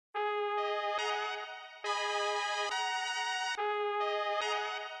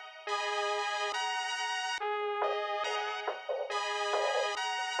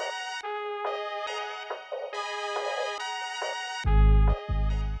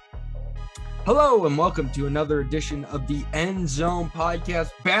Hello and welcome to another edition of the End Zone Podcast,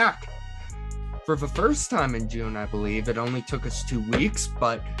 back for the first time in June, I believe. It only took us 2 weeks,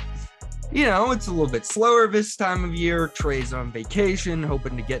 but it's a little bit slower this time of year. Trey's on vacation,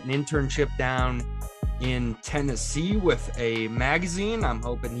 hoping to get an internship down in Tennessee with a magazine. I'm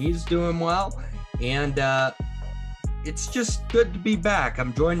hoping he's doing well, and it's just good to be back.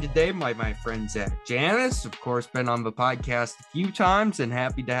 I'm joined today by my friend Zach Janis, of course, been on the podcast a few times and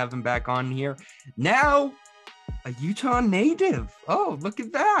happy to have him back on here. Now, a Utah native. Oh, look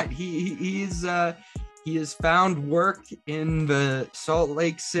at that. He has found work in the Salt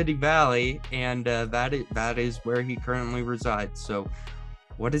Lake City Valley, and that is where he currently resides. So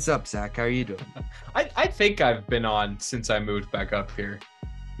what is up, Zach? How are you doing? I think I've been on since I moved back up here.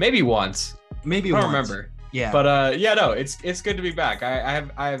 Maybe once. I don't remember. Yeah. But no, it's good to be back.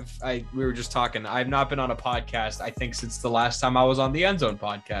 We were just talking. I've not been on a podcast, I think, since the last time I was on the End Zone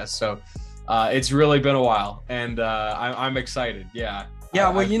podcast. So it's really been a while, and I'm excited. Yeah. Yeah,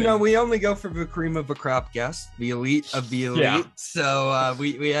 well, we only go for the cream of the crop guest, the elite of the elite. Yeah. So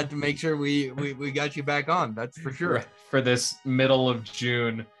we had to make sure we got you back on. That's for sure. For this middle of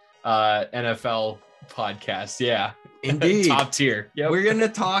June NFL podcast. Yeah. Indeed. Top tier. Yep. We're going to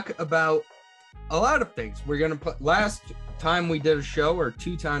talk about a lot of things. We're going to put, last time we did a show, or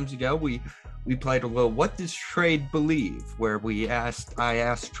 2 times ago, we played a little What Does Trey Believe, where I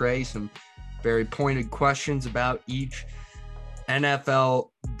asked Trey some very pointed questions about each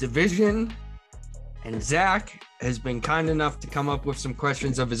NFL division, and Zach has been kind enough to come up with some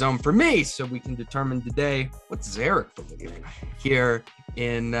questions of his own for me, so we can determine today what does Eric believe here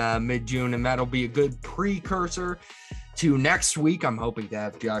in mid-June, and that'll be a good precursor to next week. I'm hoping to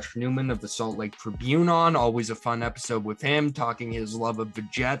have Josh Newman of the Salt Lake Tribune on. Always a fun episode with him, talking his love of the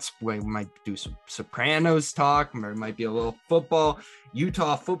Jets. We might do some Sopranos talk. There might be a little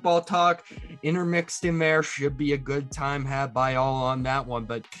Utah football talk intermixed in there. Should be a good time had by all on that one.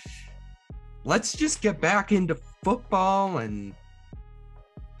 But let's just get back into football,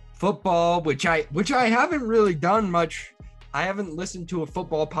 which I haven't really done much. I haven't listened to a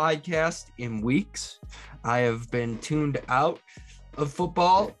football podcast in weeks. I have been tuned out of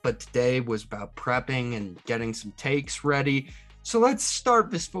football, but today was about prepping and getting some takes ready. So let's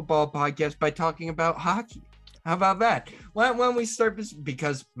start this football podcast by talking about hockey. How about that? Why don't we start this?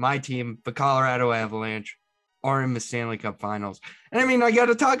 Because my team, the Colorado Avalanche, are in the Stanley Cup Finals. And I mean, I got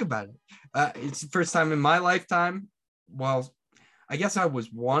to talk about it. It's the first time in my lifetime. Well, I guess I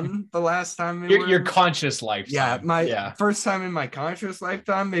was 1 the last time. Your conscious lifetime. Yeah, first time in my conscious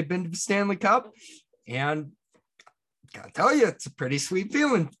lifetime they've been to the Stanley Cup, and gotta tell you, it's a pretty sweet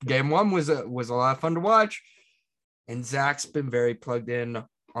feeling. Game 1 was a lot of fun to watch, and Zach's been very plugged in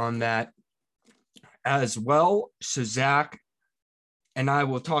on that as well. So Zach and I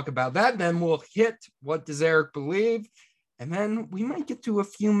will talk about that. Then we'll hit What Does Eric Believe? And then we might get to a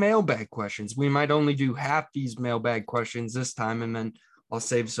few mailbag questions. We might only do half these mailbag questions this time, and then I'll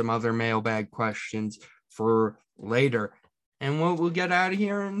save some other mailbag questions for later. And we'll get out of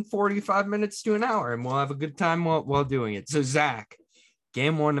here in 45 minutes to an hour, and we'll have a good time while doing it. So, Zach,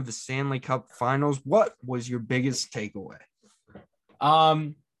 Game 1 of the Stanley Cup Finals, what was your biggest takeaway?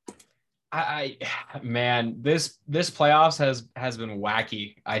 Man, this playoffs has been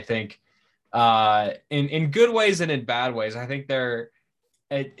wacky, I think. In good ways and in bad ways. I think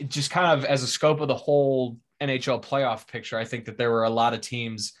it just kind of as a scope of the whole NHL playoff picture. I think that there were a lot of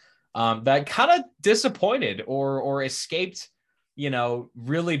teams that kind of disappointed or escaped,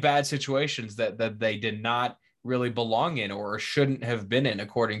 really bad situations that they did not really belong in or shouldn't have been in,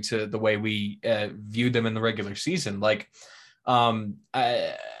 according to the way we viewed them in the regular season. Like, I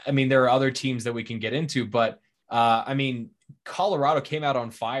mean, there are other teams that we can get into, but Colorado came out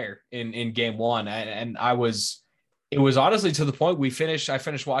on fire in game 1. And it was honestly to the point I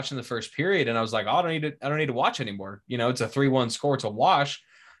finished watching the first period and I was like, oh, I don't need to watch anymore. It's a 3-1 score to wash.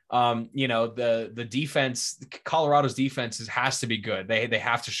 The defense, Colorado's defense has to be good. They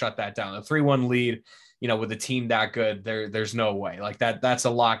have to shut that down. The 3-1 lead, with a team that good, there's no way like that. That's a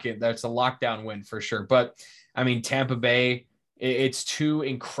lockdown win for sure. But I mean, Tampa Bay, it's 2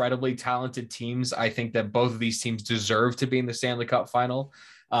 incredibly talented teams. I think that both of these teams deserve to be in the Stanley Cup final.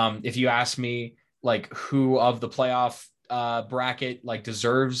 If you ask me, like, who of the playoff bracket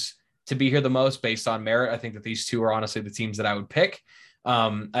deserves to be here the most based on merit, I think that these 2 are honestly the teams that I would pick.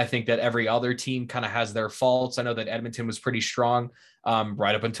 I think that every other team kind of has their faults. I know that Edmonton was pretty strong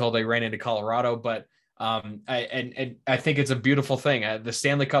right up until they ran into Colorado, but I think it's a beautiful thing. The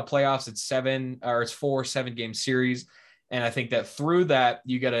Stanley Cup playoffs, it's 4 7-game series. And I think that through that,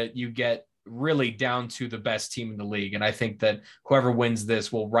 you get really down to the best team in the league. And I think that whoever wins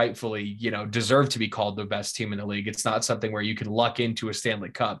this will rightfully, deserve to be called the best team in the league. It's not something where you can luck into a Stanley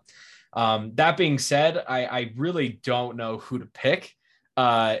Cup. That being said, I really don't know who to pick.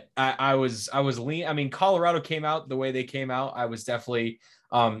 I was lean. I mean, Colorado came out the way they came out. I was definitely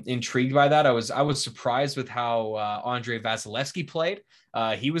intrigued by that. I was surprised with how Andrei Vasilevsky played.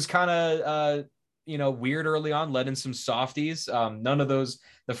 He was kind of weird early on, led in some softies. None of those.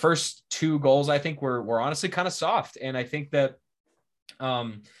 The first 2 goals I think were honestly kind of soft, and I think that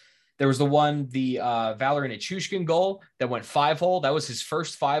there was the Valeri Nichushkin goal that went 5-hole. That was his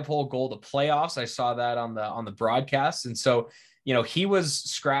first 5-hole goal to playoffs. I saw that on the broadcast, and so he was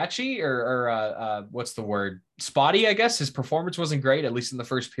scratchy or what's the word? Spotty, I guess. His performance wasn't great, at least in the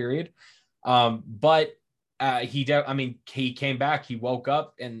first period. But he came back, he woke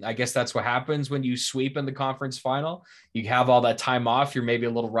up, and I guess that's what happens when you sweep in the conference final. You have all that time off. You're maybe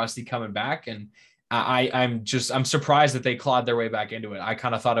a little rusty coming back. And I'm surprised that they clawed their way back into it. I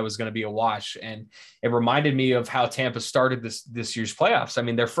kind of thought it was going to be a wash. And it reminded me of how Tampa started this year's playoffs. I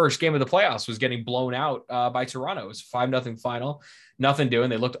mean, their first game of the playoffs was getting blown out by Toronto. It was 5-0 final, nothing doing.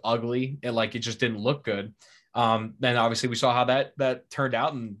 They looked ugly. It just didn't look good. Then obviously we saw how that turned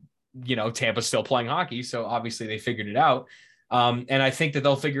out, and Tampa's still playing hockey, so obviously they figured it out. And I think that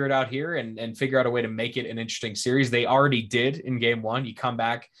they'll figure it out here and figure out a way to make it an interesting series. They already did in game 1. You come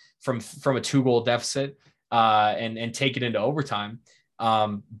back from a 2-goal deficit and take it into overtime.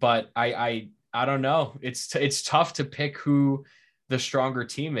 But I don't know. It's tough to pick who the stronger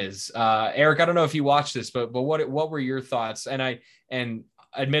team is. Eric, I don't know if you watched this, but what were your thoughts? And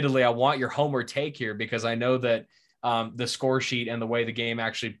admittedly, I want your homer take here, because I know that the score sheet and the way the game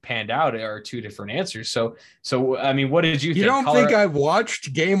actually panned out are 2 different answers. So I mean, what did you think? You don't think I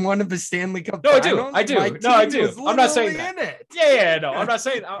watched game 1 of the Stanley Cup? No, Finals? I do. I do. I'm not saying that. No, I'm not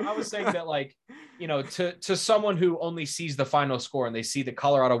saying. I was saying that, like, to someone who only sees the final score and they see that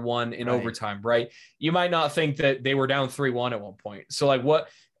Colorado won in overtime, right? You might not think that they were down 3-1 at one point. So like,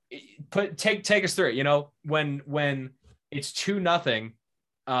 take us through it. When it's 2-0,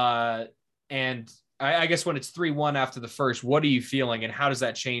 and I guess when it's 3-1 after the first, what are you feeling, and how does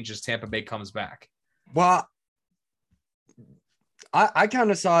that change as Tampa Bay comes back? Well, I kind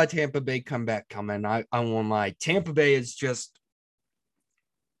of saw a Tampa Bay comeback coming. I won't lie. Tampa Bay is just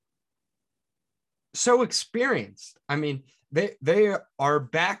so experienced. I mean, they are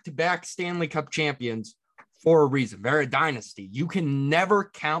back-to-back Stanley Cup champions for a reason. They're a dynasty. You can never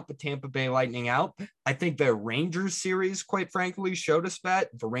count the Tampa Bay Lightning out. I think the Rangers series, quite frankly, showed us that.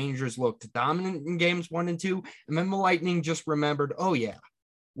 The Rangers looked dominant in games 1 and 2, and then the Lightning just remembered, oh yeah,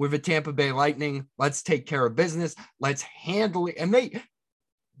 we're the Tampa Bay Lightning. Let's take care of business. Let's handle it. And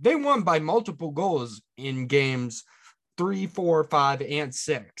they won by multiple goals in games 3, 4, 5, and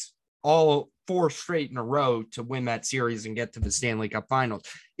 6, all 4 straight in a row to win that series and get to the Stanley Cup Finals.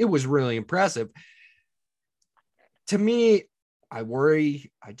 It was really impressive. To me, I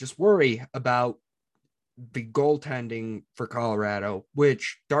just worry about the goaltending for Colorado,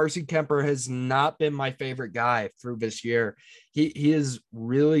 which Darcy Kemper has not been my favorite guy through this year. He has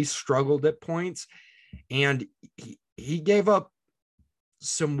really struggled at points, and he gave up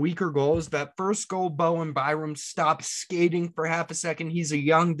some weaker goals. That first goal, Bowen Byram stopped skating for half a second. He's a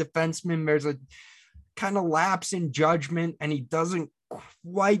young defenseman. There's a kind of lapse in judgment, and he doesn't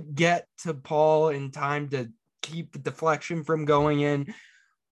quite get to Paul in time to keep the deflection from going in,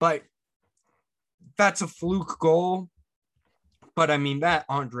 but that's a fluke goal. But I mean, that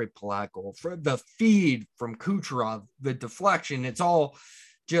Andre Palat goal, for the feed from Kucherov, the deflection, it's all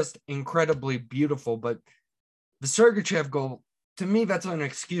just incredibly beautiful. But the Sergachev goal, to me, that's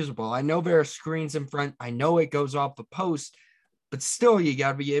unexcusable. I know there are screens in front. I know it goes off the post, but still, you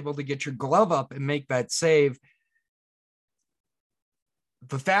got to be able to get your glove up and make that save.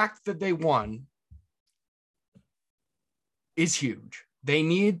 The fact that they won is huge. They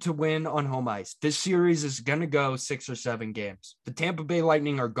need to win on home ice. This series is going to go 6 or 7 games. The Tampa Bay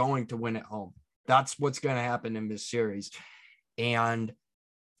Lightning are going to win at home. That's what's going to happen in this series. And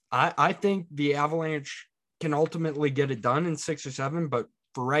I think the Avalanche can ultimately get it done in 6 or 7, but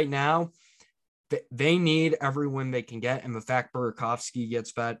for right now, they need every win they can get. And the fact Burakovsky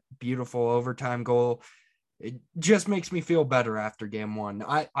gets that beautiful overtime goal, it just makes me feel better after game 1.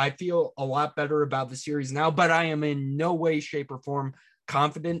 I feel a lot better about the series now, but I am in no way, shape, or form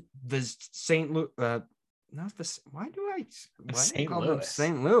confident the St. Louis. Why do I call them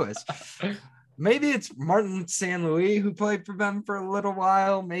St. Louis? Maybe it's Martin St. Louis who played for them for a little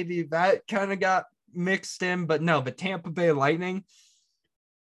while. Maybe that kind of got mixed in, but no, the Tampa Bay Lightning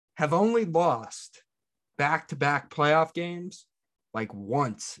have only lost back-to-back playoff games like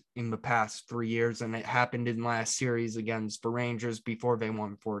once in the past 3 years, and it happened in last series against the Rangers before they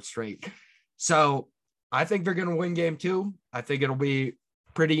won 4 straight. So I think they're going to win game 2. I think it'll be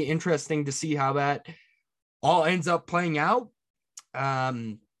pretty interesting to see how that all ends up playing out.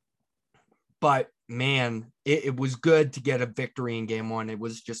 But man, it was good to get a victory in game 1. It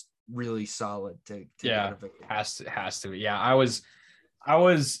was just really solid to get a victory. Has to be. Yeah, I was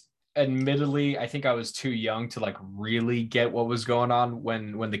admittedly, I think I was too young to like really get what was going on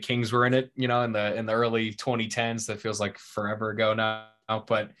when the Kings were in it, in the early 2010s. That feels like forever ago now.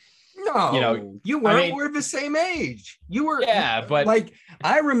 But no, you weren't. We're the same age. You were. Yeah, but like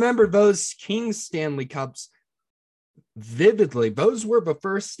I remember those Kings Stanley Cups vividly. Those were the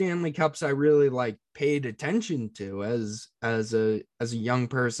first Stanley Cups I really like paid attention to as a young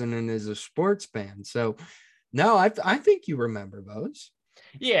person and as a sports fan. So no, I think you remember those.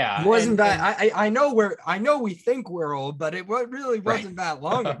 Yeah, it wasn't that I know we think we're old, but it really wasn't that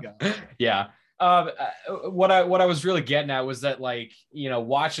long ago. Yeah. What I was really getting at was that, like,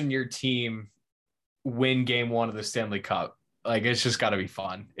 watching your team win game 1 of the Stanley Cup, like, it's just got to be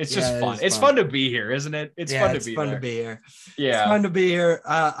fun. It's just fun. It's fun to be here, isn't it? It's fun to be here. Yeah, it's fun to be here.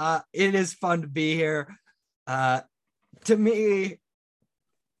 It is fun to be here. To me,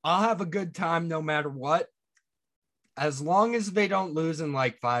 I'll have a good time no matter what, as long as they don't lose in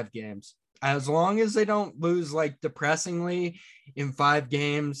like 5 games. As long as they don't lose like depressingly in 5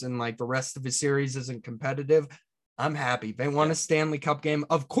 games and like the rest of the series isn't competitive, I'm happy. They won a Stanley Cup game.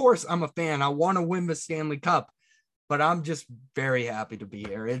 Of course, I'm a fan. I want to win the Stanley Cup, but I'm just very happy to be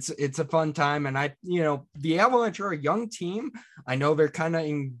here. It's a fun time. And the Avalanche are a young team. I know they're kind of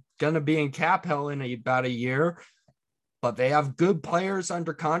going to be in cap hell in about a year, but they have good players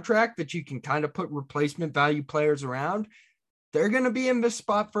under contract that you can kind of put replacement value players around. They're going to be in this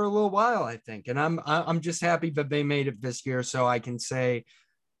spot for a little while, I think. And I'm just happy that they made it this year, so I can say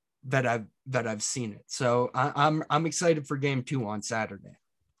that I've seen it. So I'm excited for game 2 on Saturday.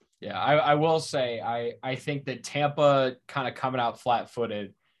 Yeah, I will say I think that Tampa kind of coming out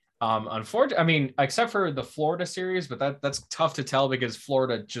flat-footed. Unfortunately, I mean, except for the Florida series, but that's tough to tell because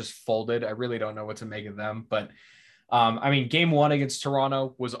Florida just folded. I really don't know what to make of them, but game 1 against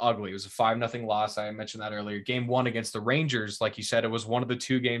Toronto was ugly. It was a 5-0 loss. I mentioned that earlier. Game 1 against the Rangers, like you said, it was one of the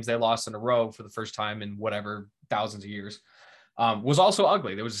 2 games they lost in a row for the first time in whatever thousands of years. Was also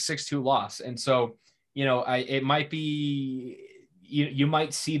ugly. There was a 6-2 loss. And so, it might be, you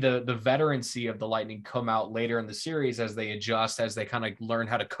might see the veterancy of the Lightning come out later in the series as they adjust, as they kind of learn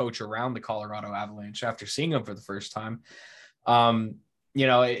how to coach around the Colorado Avalanche after seeing them for the first time.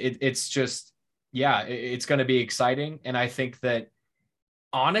 It's just, it's going to be exciting. And I think that,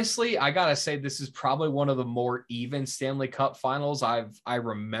 honestly, I got to say, this is probably one of the more even Stanley Cup finals I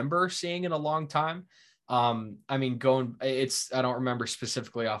remember seeing in a long time. I don't remember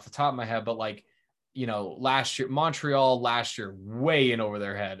specifically off the top of my head, but last year, Montreal way in over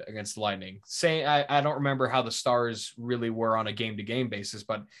their head against the Lightning. I don't remember how the Stars really were on a game to game basis,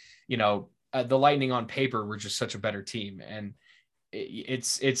 but the Lightning on paper were just such a better team. And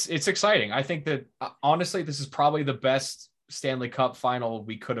it's exciting. I think that honestly, this is probably the best Stanley Cup final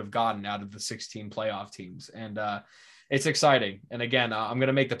we could have gotten out of the 16 playoff teams. And it's exciting. And again, I'm going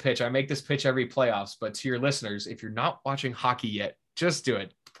to make the pitch. I make this pitch every playoffs, but to your listeners, if you're not watching hockey yet, just do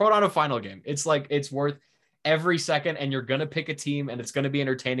it. Put on a final game. It's worth every second, and you're going to pick a team, and it's going to be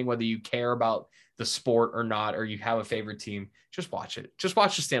entertaining whether you care about the sport or not, or you have a favorite team. Just watch it. Just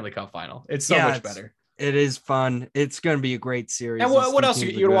watch the Stanley Cup final. It's so much better. It is fun. It's going to be a great series. And what else?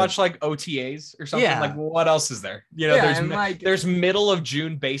 You watch like OTAs or something? Yeah. Like, what else is there? There's middle of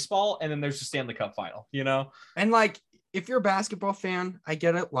June baseball, and then there's the Stanley Cup final, And if you're a basketball fan, I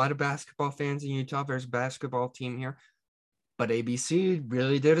get it. A lot of basketball fans in Utah. There's a basketball team here. But ABC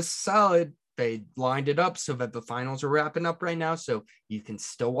really did a solid. They lined it up so that the finals are wrapping up right now. So you can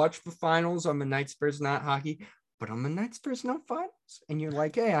still watch the finals on the nights there's not hockey. But on the nights there's no finals. And you're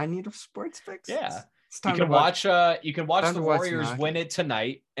like, hey, I need a sports fix. Yeah. You can watch the Warriors win it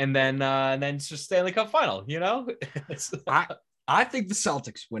tonight, and then it's just Stanley Cup final. I think the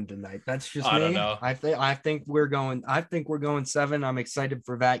Celtics win tonight. That's just me. I don't know. I think we're going 7. I'm excited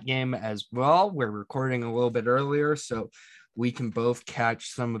for that game as well. We're recording a little bit earlier, so we can both catch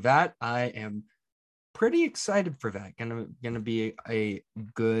some of that. I am pretty excited for that. Gonna be a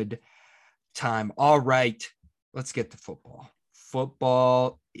good time. All right, let's get to football.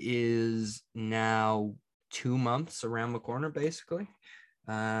 Football is now 2 months around the corner, basically.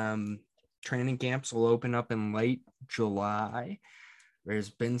 Training camps will open up in late July. There's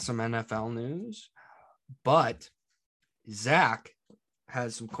been some NFL news, but Zach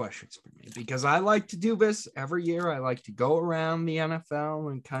has some questions for me because I like to do this every year. I like to go around the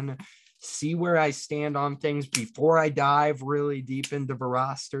NFL and kind of see where I stand on things before I dive really deep into the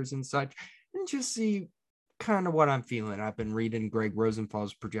rosters and such, and just see kind of what I'm feeling. I've been reading Greg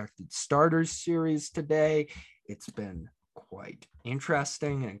Rosenthal's projected starters series today. It's been quite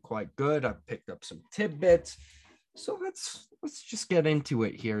interesting and quite good. I've picked up some tidbits. So let's just get into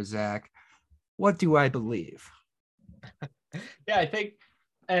it here, Zach. What do I believe? Yeah, I think,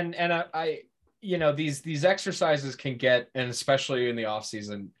 and I these exercises can get, and especially in the off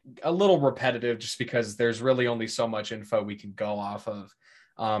season, a little repetitive just because there's really only so much info we can go off of.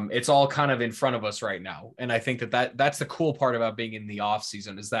 It's all kind of in front of us right now, and I think that's the cool part about being in the off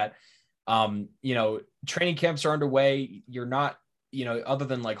season is that training camps are underway. You're not, other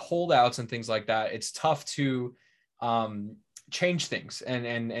than like holdouts and things like that, it's tough to change things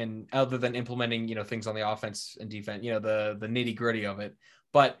and other than implementing things on the offense and defense, the nitty gritty of it.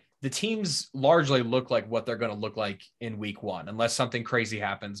 But the teams largely look like what they're going to look like in week one unless something crazy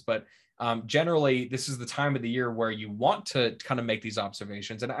happens. But generally this is the time of the year where you want to kind of make these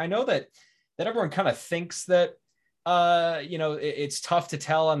observations. And I know that everyone kind of thinks that it's tough to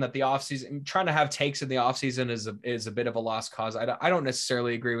tell, and that the offseason, trying to have takes in the offseason is a bit of a lost cause. I don't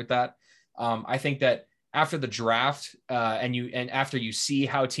necessarily agree with that. I think that after the draft, and after you see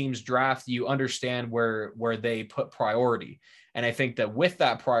how teams draft, you understand where they put priority. And I think that with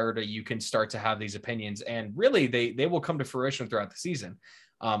that priority, you can start to have these opinions, and really they will come to fruition throughout the season.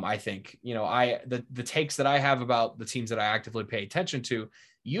 I think, the takes that I have about the teams that I actively pay attention to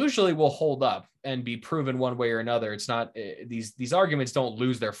usually will hold up and be proven one way or another. It's not these arguments don't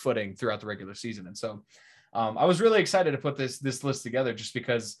lose their footing throughout the regular season. And so I was really excited to put this list together just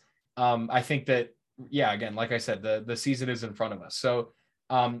because I think that, yeah, again, like I said, the season is in front of us. So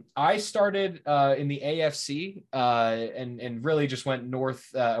I started in the AFC and really just went north.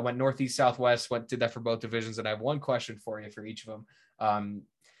 I went northeast, southwest, did that for both divisions. And I have one question for you for each of them.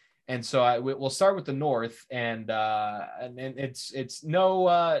 And so we'll start with the North, and it's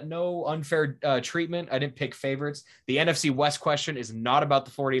no unfair treatment. I didn't pick favorites. The NFC West question is not about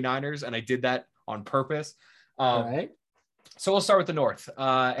the 49ers, and I did that on purpose. All right. So we'll start with the North.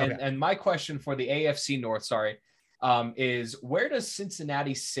 Okay. And my question for the AFC North, is where does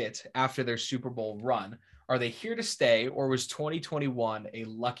Cincinnati sit after their Super Bowl run? Are they here to stay, or was 2021 a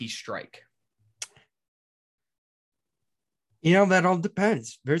lucky strike? That all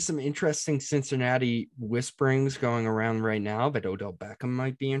depends. There's some interesting Cincinnati whisperings going around right now that Odell Beckham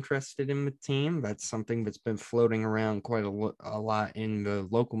might be interested in the team. That's something that's been floating around quite a lot in the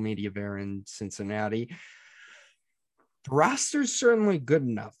local media there in Cincinnati. The roster's certainly good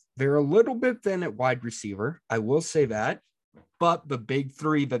enough. They're a little bit thin at wide receiver, I will say that. But the big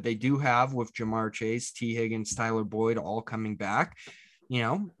three that they do have with Jamar Chase, T. Higgins, Tyler Boyd all coming back,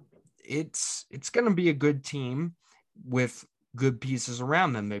 it's going to be a good team with good pieces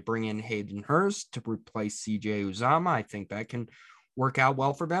around them. They bring in Hayden Hurst to replace CJ Uzama. I think that can work out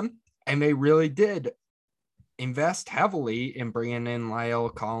well for them. And they really did invest heavily in bringing in Lyle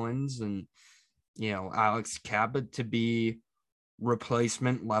Collins and, Alex Cabot to be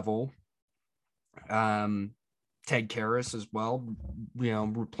replacement level. Ted Karras as well,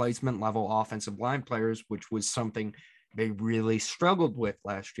 replacement level offensive line players, which was something they really struggled with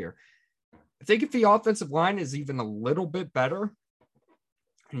last year. I think if the offensive line is even a little bit better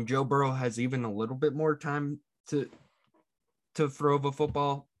and Joe Burrow has even a little bit more time to throw the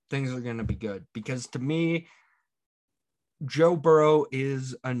football, things are going to be good. Because to me, Joe Burrow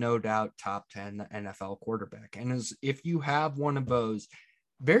is a no doubt top 10 NFL quarterback. And if you have one of those,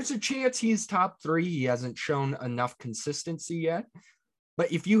 there's a chance he's top 3. He hasn't shown enough consistency yet.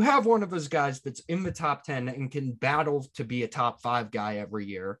 But if you have one of those guys that's in the top 10 and can battle to be a top 5 guy every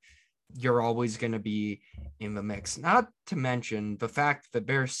year, you're always going to be in the mix. Not to mention the fact that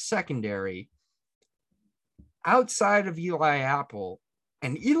their secondary, outside of Eli Apple,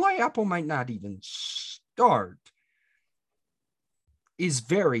 and Eli Apple might not even start, is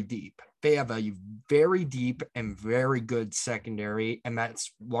very deep. They have a very deep and very good secondary, and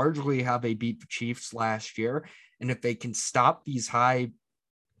that's largely how they beat the Chiefs last year. And if they can stop these high-flying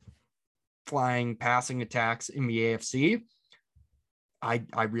passing attacks in the AFC,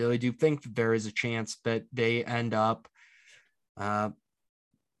 I really do think that there is a chance that they end up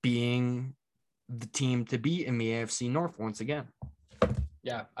being the team to beat in the AFC North once again.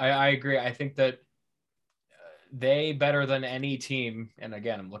 Yeah, I agree. I think that they, better than any team, and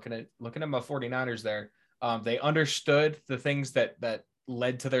again, I'm looking at my 49ers there. They understood the things that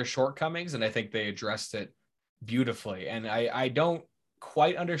led to their shortcomings, and I think they addressed it beautifully. And I don't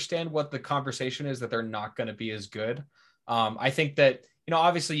quite understand what the conversation is that they're not going to be as good. I think that,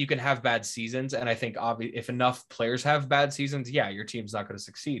 obviously you can have bad seasons. And I think if enough players have bad seasons, yeah, your team's not going to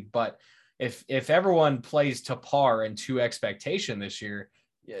succeed. But if everyone plays to par and to expectation this year,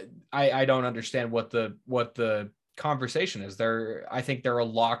 I don't understand what the conversation is. I think they're a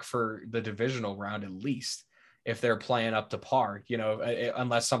lock for the divisional round, at least if they're playing up to par,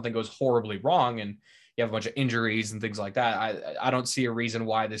 unless something goes horribly wrong and you have a bunch of injuries and things like that. I don't see a reason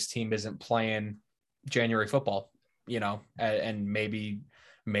why this team isn't playing January football, and maybe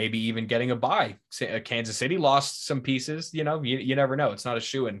even getting a bye. Kansas City lost some pieces, you never know. It's not a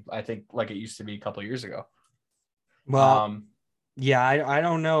shoo-in, I think, like it used to be a couple of years ago. Well, yeah, I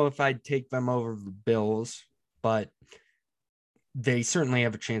don't know if I'd take them over the Bills, but they certainly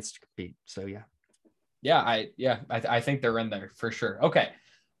have a chance to compete. So yeah. I think they're in there for sure. Okay.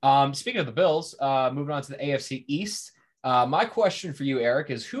 Speaking of the Bills, moving on to the AFC East. My question for you,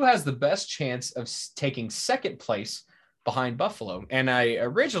 Eric, is who has the best chance of taking second place behind Buffalo? And I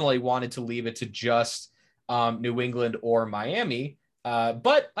originally wanted to leave it to just New England or Miami.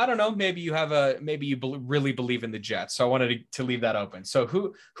 But I don't know, maybe you really believe in the Jets. So I wanted to leave that open. So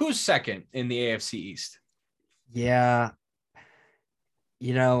who's second in the AFC East? Yeah.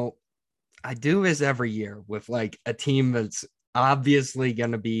 I do this every year with like a team that's obviously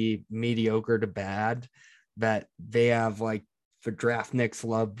going to be mediocre to bad, that they have like the draftniks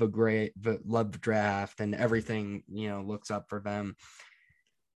love the draft and everything, looks up for them.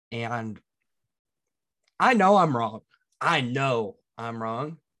 And I know I'm wrong.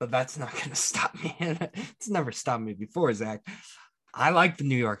 But that's not going to stop me. It's never stopped me before, Zach. I like the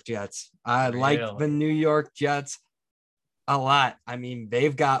New York Jets. I like the New York Jets a lot. I mean,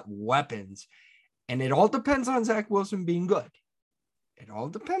 they've got weapons, and it all depends on Zach Wilson being good. It all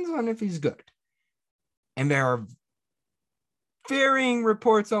depends on if he's good. And there are varying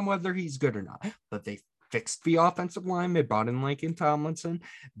reports on whether he's good or not. But they fixed the offensive line. They brought in Laken Tomlinson.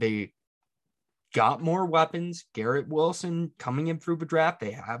 They got more weapons. Garrett Wilson coming in through the draft.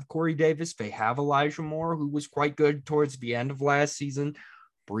 They have Corey Davis. They have Elijah Moore, who was quite good towards the end of last season.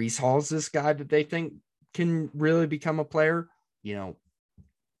 Breece Hall's this guy that they think can really become a player.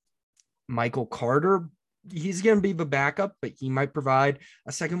 Michael Carter, he's going to be the backup, but he might provide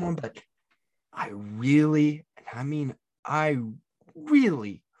a second one. But I really like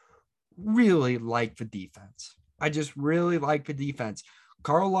the defense. I just really like the defense.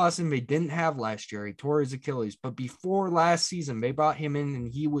 Carl Lawson, they didn't have last year. He tore his Achilles, but before last season, they brought him in and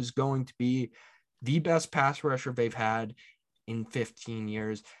he was going to be the best pass rusher they've had in 15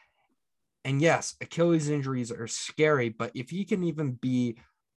 years. And yes, Achilles injuries are scary, but if he can even be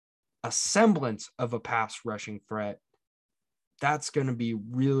a semblance of a pass rushing threat, that's going to be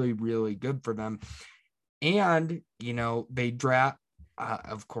really, really good for them. And, they draft,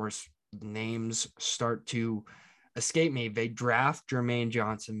 of course, names start to escape me. They draft Jermaine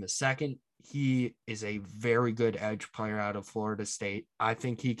Johnson II. He is a very good edge player out of Florida State. I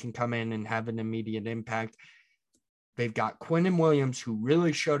think he can come in and have an immediate impact. They've got Quinnen Williams, who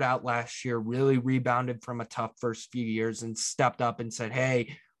really showed out last year, really rebounded from a tough first few years and stepped up and said,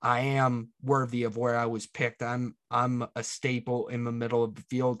 hey, I am worthy of where I was picked. I'm a staple in the middle of the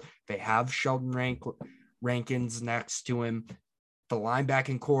field. They have Sheldon Rankins next to him. The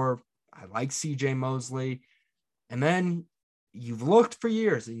linebacking core, I like CJ Mosley. And then you've looked for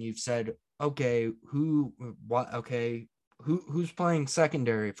years and you've said, okay, who's playing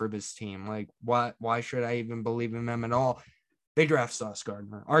secondary for this team? Like, why should I even believe in them at all? They draft Sauce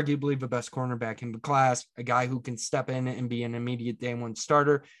Gardner, arguably the best cornerback in the class, a guy who can step in and be an immediate day one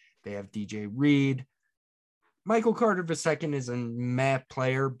starter. They have DJ Reed. Michael Carter II is a meh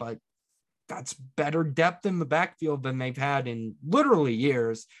player, but that's better depth in the backfield than they've had in literally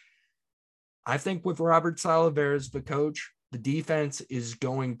years. I think with Robert Saleh as the coach, the defense is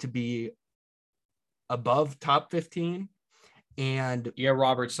going to be above top 15. And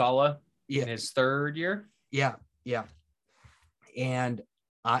Robert Saleh in his third year. Yeah. And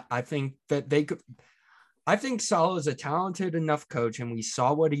I think that I think Saleh is a talented enough coach, and we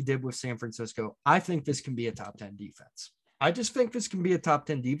saw what he did with San Francisco. I think this can be a top 10 defense. I just think this can be a top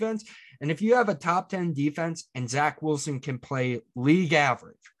 10 defense. And if you have a top 10 defense and Zach Wilson can play league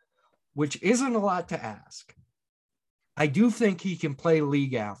average, which isn't a lot to ask, I do think he can play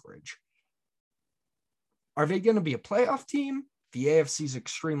league average. Are they going to be a playoff team? The AFC is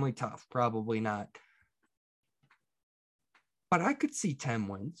extremely tough. Probably not. But I could see 10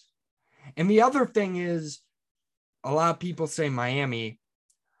 wins. And the other thing is, a lot of people say Miami.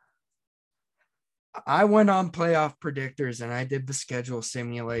 I went on playoff predictors and I did the schedule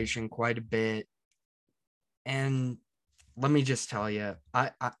simulation quite a bit. And let me just tell you,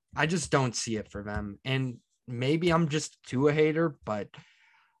 I just don't see it for them. And maybe I'm just too a hater, but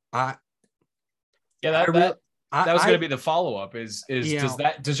I Yeah, I that really that was I going to be the follow up. Is you know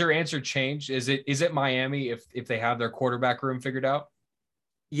does your answer change? Is it Miami if they have their quarterback room figured out?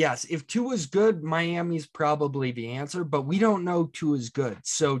 yes, if Tua's good, Miami's probably the answer, but we don't know Tua's good.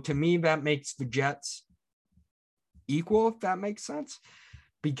 So to me, that makes the Jets equal, if that makes sense,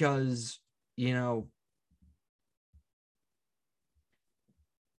 because you know,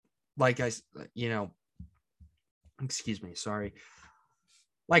 like I, you know, excuse me, sorry.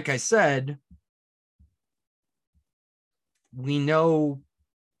 Like I said, we know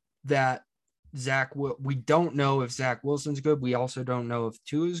that we don't know if Zach Wilson's good. We also don't know if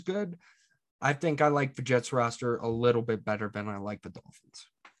Tua is good. I think I like the Jets roster a little bit better than I like the Dolphins.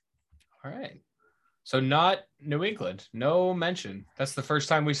 All right. So not New England. No mention. That's the first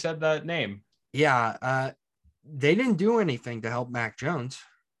time we said that name. Yeah, they didn't do anything to help Mac Jones.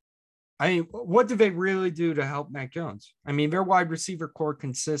 I mean, what did they really do to help Mac Jones? I mean, their wide receiver core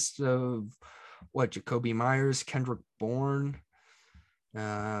consists of what? Jacoby Myers, Kendrick Bourne,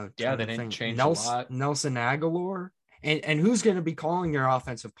 Yeah, trying they to didn't think, change a lot. Nelson Aguilar, and who's going to be calling your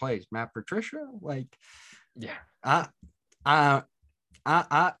offensive plays? Matt Patricia? Like, Yeah. I, I,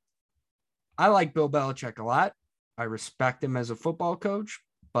 I, I like Bill Belichick a lot. I respect him as a football coach,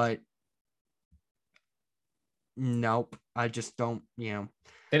 but nope, I just don't. You know,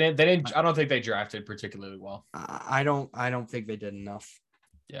 They didn't. I don't think they drafted particularly well. I don't think they did enough.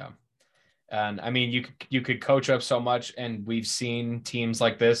 Yeah. And I mean, you could coach up so much, and we've seen teams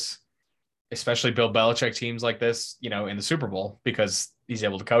like this, especially Bill Belichick teams like this, in the Super Bowl because he's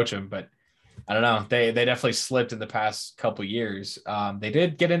able to coach them. But I don't know, they definitely slipped in the past couple of years. They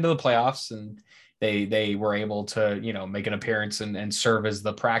did get into the playoffs, and they were able to make an appearance and serve as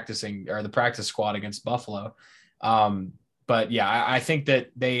the practice squad against Buffalo. But yeah, I think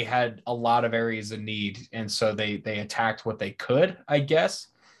that they had a lot of areas of need, and so they attacked what they could, I guess.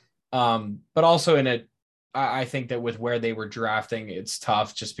 But also I think that with where they were drafting, it's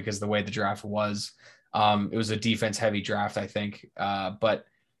tough just because the way the draft was. It was a defense heavy draft, I think. But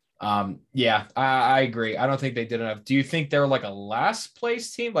yeah, I agree. I don't think they did enough. Do you think they're like a last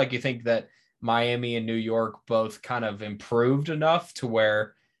place team? Like you think that Miami and New York both kind of improved enough to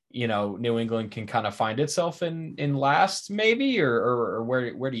where, New England can kind of find itself in last maybe, or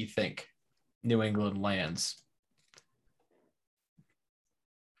where do you think New England lands?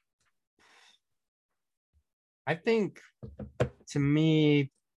 I think, to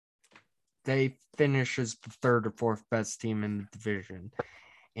me, they finish as the third or fourth best team in the division.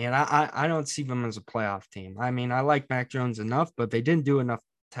 And I don't see them as a playoff team. I mean, I like Mac Jones enough, but they didn't do enough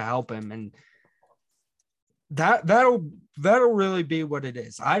to help him. And that'll really be what it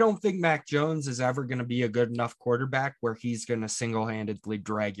is. I don't think Mac Jones is ever going to be a good enough quarterback where he's going to single-handedly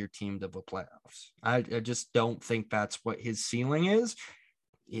drag your team to the playoffs. I just don't think that's what his ceiling is.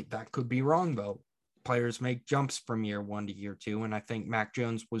 That could be wrong, though. Players make jumps from year one to year two, and I think Mac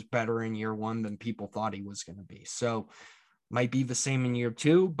Jones was better in year one than people thought he was going to be. So might be the same in year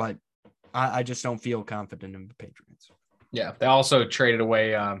two, but I just don't feel confident in the Patriots. Yeah, they also traded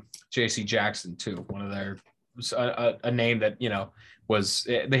away J.C. Jackson too. One of their a name that he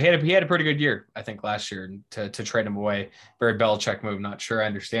had a pretty good year I think last year, and to trade him away, very Belichick move. Not sure I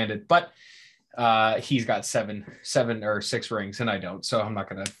understand it, but he's got seven or six rings, and I don't, so I'm not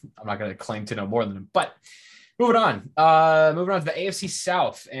gonna claim to know more than him. But moving on to the AFC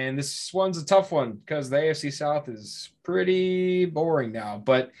South, and this one's a tough one because the AFC South is pretty boring now.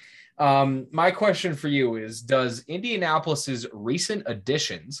 But my question for you is, does Indianapolis's recent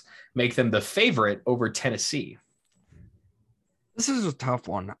additions make them the favorite over Tennessee? This is a tough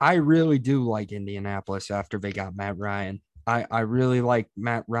one. I really do like Indianapolis after they got Matt Ryan. I really like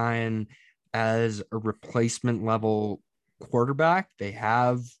Matt Ryan as a replacement level quarterback. They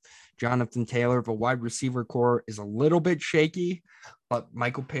have Jonathan Taylor. The wide receiver core is a little bit shaky, but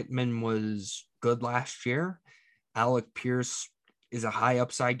Michael Pittman was good last year. Alec Pierce is a high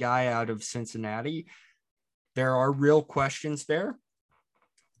upside guy out of Cincinnati. There are real questions there,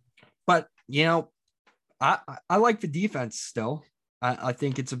 but I like the defense still. I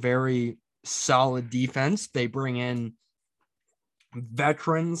think it's a very solid defense. They bring in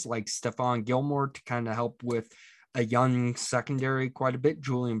veterans like Stephon Gilmore to kind of help with a young secondary quite a bit.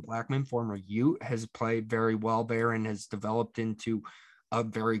 Julian Blackman, former Ute, has played very well there and has developed into a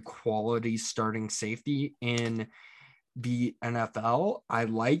very quality starting safety in the NFL. I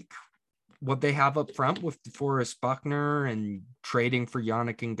like what they have up front with DeForest Buckner and trading for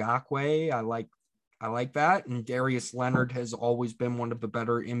Yannick Ngakoue. I like that. And Darius Leonard has always been one of the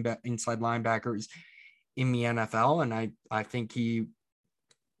better inside linebackers in the NFL. And I think he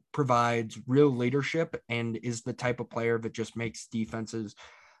provides real leadership and is the type of player that just makes defenses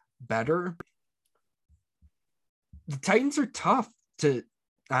better. The Titans are tough to,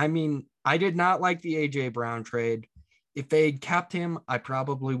 I mean, I did not like the AJ Brown trade. If they had kept him, I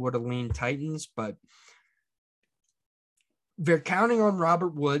probably would have leaned Titans, but they're counting on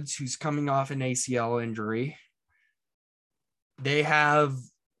Robert Woods, who's coming off an ACL injury. They have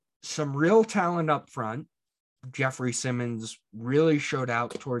some real talent up front. Jeffrey Simmons really showed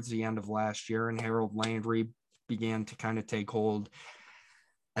out towards the end of last year, and Harold Landry began to kind of take hold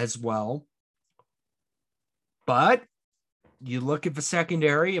as well. But you look at the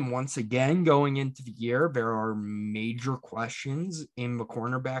secondary, and once again, going into the year, there are major questions in the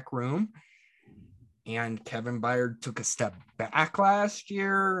cornerback room. And Kevin Byard took a step back last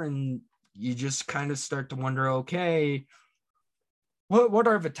year, and you just kind of start to wonder, okay, what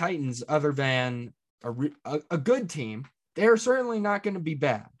are the Titans other than a good team? They're certainly not going to be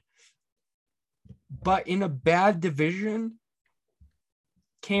bad. But in a bad division,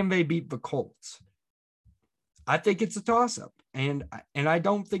 can they beat the Colts? I think it's a toss-up. And I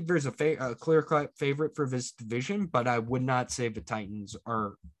don't think there's a clear-cut favorite for this division, but I would not say the Titans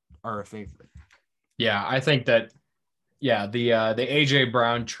are a favorite. Yeah, I think that, the AJ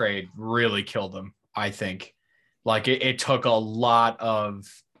Brown trade really killed them, I think. Like it took a lot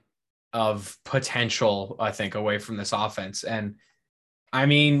of potential, I think, away from this offense. And I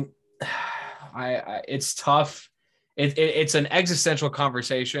mean, it's tough. It's an existential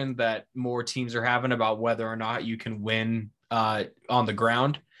conversation that more teams are having about whether or not you can win on the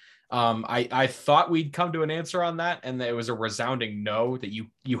ground. I thought we'd come to an answer on that, and that it was a resounding no, that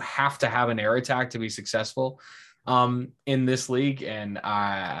you have to have an air attack to be successful in this league. And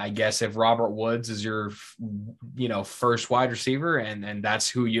I guess if Robert Woods is your, first wide receiver, and that's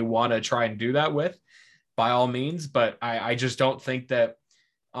who you want to try and do that with, by all means. But I just don't think that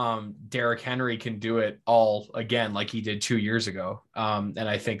Derrick Henry can do it all again like he did 2 years ago. And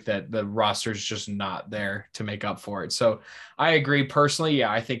I think that the roster is just not there to make up for it. So I agree personally.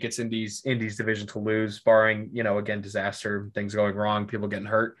 Yeah, I think it's Indy's division to lose, barring, again, disaster, things going wrong, people getting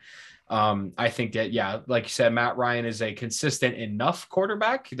hurt. I think that, like you said, Matt Ryan is a consistent enough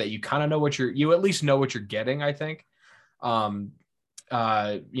quarterback that you kind of know you at least know what you're getting, I think. More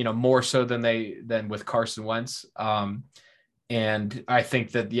so than with Carson Wentz. And I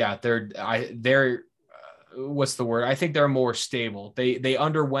think that, they're what's the word? I think they're more stable. They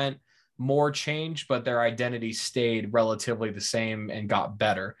underwent more change, but their identity stayed relatively the same and got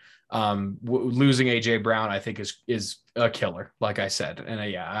better. Losing AJ Brown, I think is a killer, like I said. And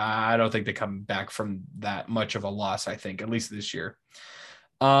I don't think they come back from that much of a loss, I think, at least this year.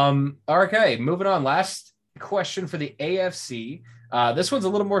 Okay, moving on. Last question for the AFC. This one's a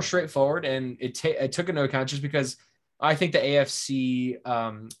little more straightforward, and it took into account just because I think the AFC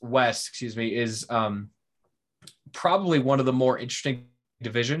West, is probably one of the more interesting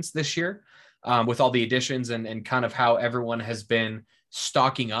divisions this year, with all the additions and kind of how everyone has been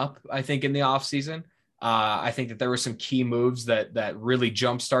stocking up, I think, in the offseason. I think that there were some key moves that really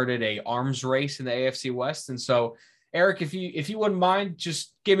jump-started a arms race in the AFC West. And so, Eric, if you wouldn't mind,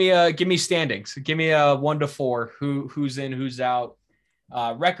 just give me standings. Give me a 1 to 4, who's in, who's out.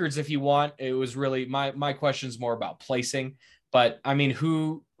 Records if you want. It was really my question is more about placing, but I mean,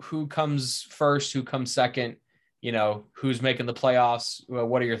 who comes first, who comes second, who's making the playoffs?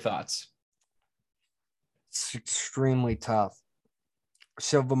 What are your thoughts? It's extremely tough.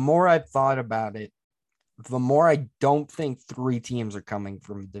 So the more I've thought about it, the more I don't think 3 teams are coming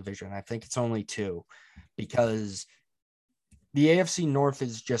from the division. I think it's only 2, because the AFC North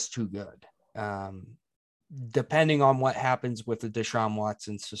is just too good. Depending on what happens with the Deshaun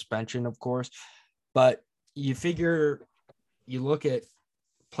Watson suspension, of course. But you look at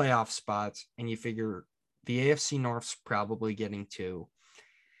playoff spots and you figure the AFC North's probably getting 2.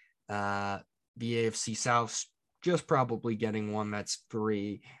 The AFC South's just probably getting 1, that's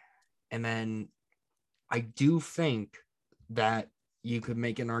 3. And then I do think that you could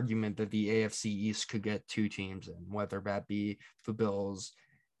make an argument that the AFC East could get 2 teams in, whether that be the Bills,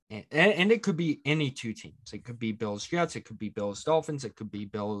 and it could be any 2 teams. It could be Bills Jets, it could be Bills Dolphins, it could be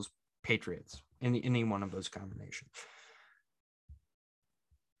Bills Patriots, any one of those combinations.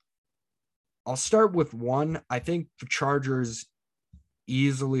 I'll start with 1. I think the Chargers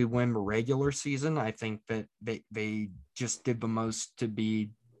easily win the regular season. I think that they just did the most to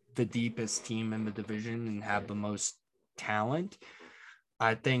be the deepest team in the division and have the most talent.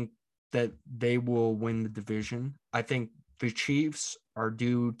 I think that they will win the division. I think the Chiefs are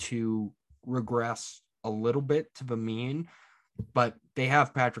due to regress a little bit to the mean, but they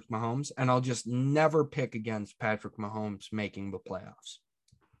have Patrick Mahomes, and I'll just never pick against Patrick Mahomes making the playoffs.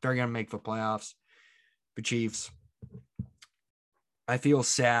 They're going to make the playoffs. The Chiefs, I feel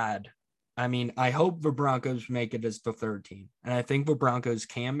sad. I mean, I hope the Broncos make it as the third team. And I think the Broncos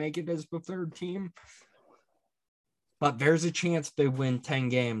can make it as the third team. But there's a chance they win 10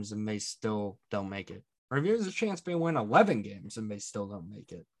 games and they still don't make it. Or there's a chance they win 11 games and they still don't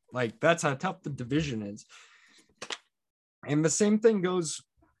make it. Like, that's how tough the division is. And the same thing goes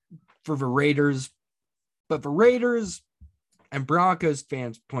for the Raiders. But the Raiders and Broncos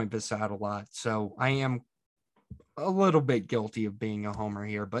fans point this out a lot. So I am a little bit guilty of being a homer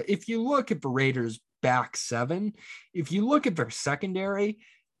here. But if you look at the Raiders' back seven, if you look at their secondary,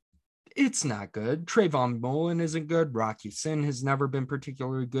 it's not good. Trayvon Mullen isn't good. Rocky Sin has never been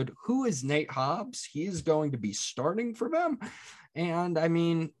particularly good. Who is Nate Hobbs? He is going to be starting for them. And I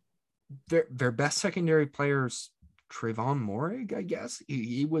mean, their best secondary players, Trayvon Morig, I guess.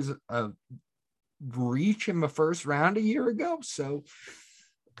 He was a reach in the first round a year ago. So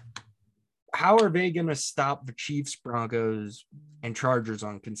how are they going to stop the Chiefs, Broncos, and Chargers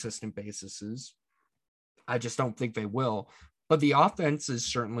on consistent basis? I just don't think they will. But the offense is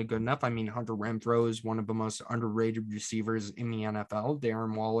certainly good enough. I mean, Hunter Renfrow is one of the most underrated receivers in the NFL.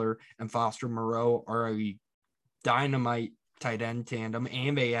 Darren Waller and Foster Moreau are a dynamite tight end tandem,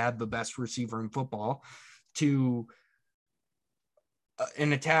 and they add the best receiver in football to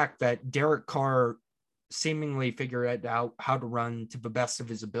an attack that Derek Carr seemingly figured out how to run to the best of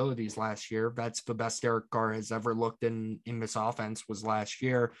his abilities last year. That's the best Derek Carr has ever looked in this offense was last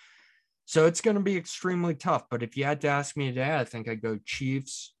year. So it's going to be extremely tough. But if you had to ask me today, I think I'd go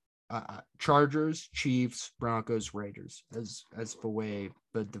Chiefs, Chargers, Chiefs, Broncos, Raiders as the way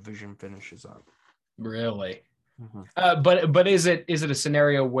the division finishes up. Really? Mm-hmm. But is it a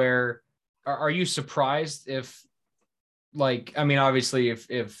scenario where are you surprised if, like, I mean, obviously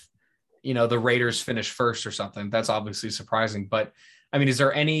if you know the Raiders finish first or something, that's obviously surprising. But I mean, is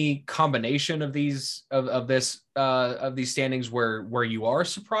there any combination of these of these standings where you are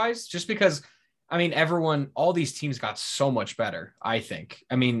surprised? Just because, I mean, all these teams got so much better, I think.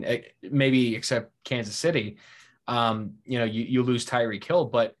 I mean, maybe except Kansas City, you know, you lose Tyreek Hill,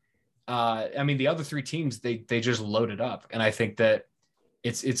 but I mean, the other three teams, they just loaded up. And I think that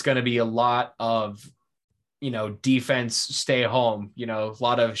it's going to be a lot of, you know, defense, stay home, you know, a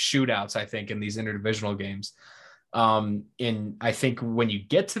lot of shootouts, I think, in these interdivisional games. And I think when you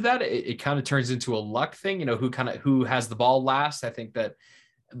get to that, it kind of turns into a luck thing, you know, who has the ball last. I think that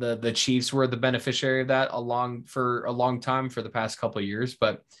the Chiefs were the beneficiary of that for a long time for the past couple of years.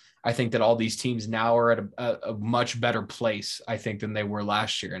 But I think that all these teams now are at a much better place, I think, than they were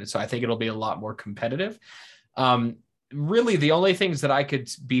last year. And so I think it'll be a lot more competitive. Really, the only things that I could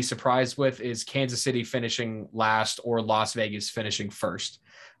be surprised with is Kansas City finishing last or Las Vegas finishing first.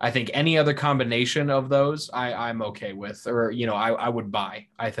 I think any other combination of those I'm okay with, or, you know, I would buy.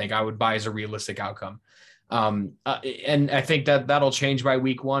 I think I would buy as a realistic outcome. And I think that'll change by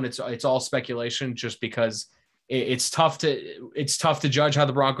week one. It's all speculation just because it's tough to judge how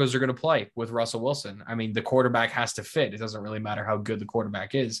the Broncos are going to play with Russell Wilson. I mean, the quarterback has to fit. It doesn't really matter how good the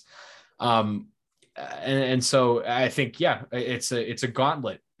quarterback is. And so I think, yeah, it's a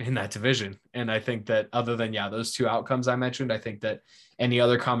gauntlet in that division. And I think that other than, those two outcomes I mentioned, I think that any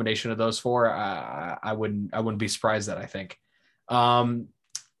other combination of those four, I wouldn't be surprised at, I think.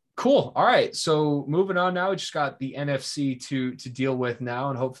 Cool. All right. So moving on now, we just got the NFC to deal with now,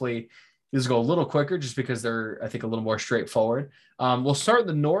 and hopefully these go a little quicker just because they're, I think, a little more straightforward. We'll start in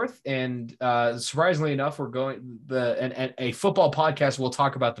the North, and surprisingly enough, we're going a football podcast. We'll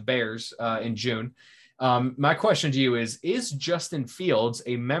talk about the Bears in June. My question to you is Justin Fields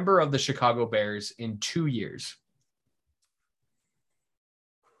a member of the Chicago Bears in 2 years?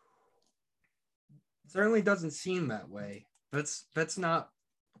 Certainly doesn't seem that way. That's not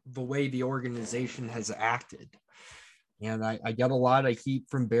the way the organization has acted. And I get a lot of heat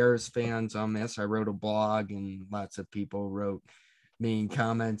from Bears fans on this. I wrote a blog and lots of people wrote mean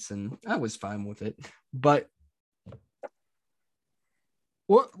comments, and I was fine with it. But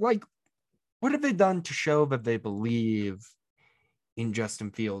what have they done to show that they believe in Justin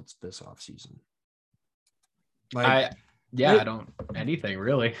Fields this offseason? I don't anything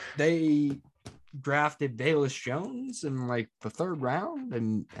really. They drafted Velus Jones in like the third round,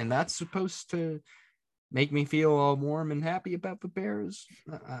 and that's supposed to make me feel all warm and happy about the Bears.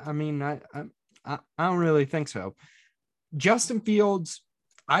 I mean, I don't really think so. Justin Fields,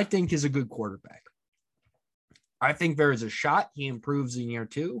 I think, is a good quarterback. I think there is a shot he improves in year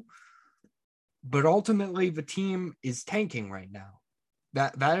two, but ultimately the team is tanking right now.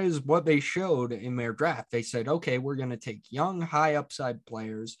 That is what they showed in their draft. They said, okay, we're going to take young, high upside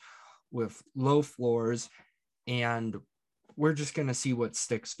players with low floors, and we're just going to see what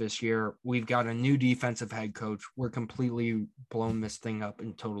sticks this year. We've got a new defensive head coach. We're completely blown this thing up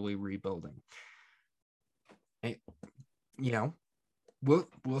and totally rebuilding. And,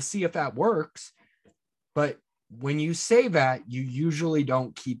 we'll see if that works. But when you say that, you usually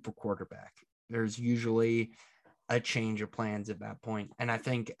don't keep the quarterback. There's usually a change of plans at that point. And I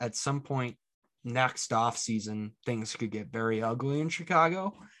think at some point next off season, things could get very ugly in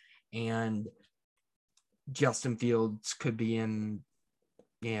Chicago, and Justin Fields could be in,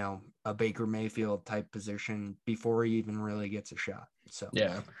 a Baker Mayfield type position before he even really gets a shot. So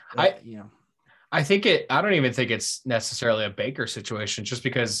yeah, I don't even think it's necessarily a Baker situation, just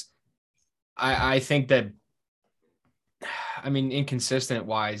because I think that, consistency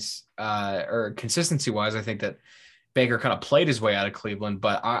wise, I think that Baker kind of played his way out of Cleveland,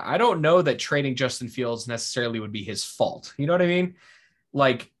 but I don't know that trading Justin Fields necessarily would be his fault. You know what I mean?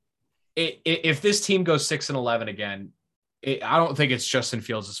 Like, if this team goes 6-11 again, I don't think it's Justin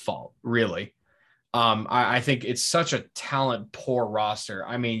Fields' fault, really. I think it's such a talent poor roster.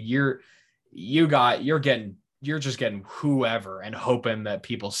 I mean, you're just getting whoever and hoping that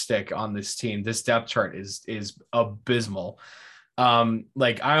people stick on this team. This depth chart is abysmal.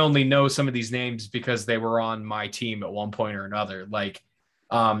 I only know some of these names because they were on my team at one point or another.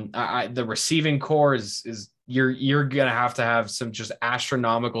 The receiving core is you're going to have some just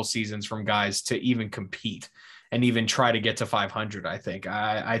astronomical seasons from guys to even compete and even try to get to 500. I think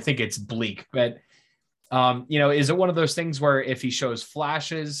it's bleak, but is it one of those things where if he shows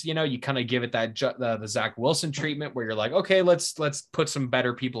flashes, you kind of give it that the Zach Wilson treatment where you're like, okay, let's put some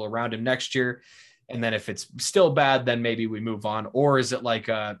better people around him next year. And then if it's still bad, then maybe we move on. Or is it like,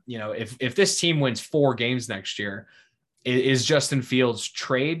 if this team wins 4 games next year, is Justin Fields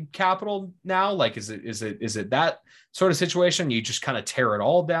trade capital now? Like, is it that sort of situation? You just kind of tear it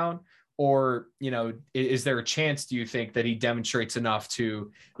all down? Or, is there a chance, do you think, that he demonstrates enough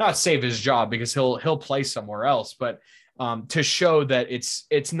to not save his job because he'll play somewhere else, but to show that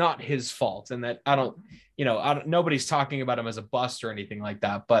it's not his fault, and that nobody's talking about him as a bust or anything like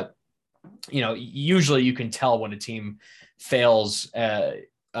that. But, usually you can tell when a team fails,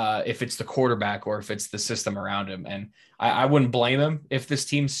 if it's the quarterback or if it's the system around him. And I wouldn't blame him if this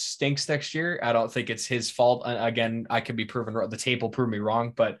team stinks next year. I don't think it's his fault. Again, I could be proven wrong. The tape will prove me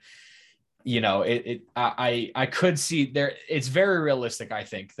wrong, but I could see there. It's very realistic, I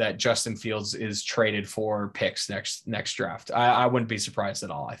think, that Justin Fields is traded for picks next draft. I wouldn't be surprised at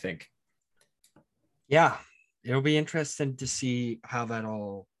all, I think. Yeah, it'll be interesting to see how that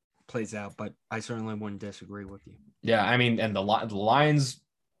all plays out, but I certainly wouldn't disagree with you. Yeah, and the Lions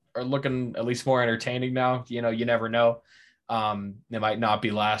are looking at least more entertaining now. You never know. They might not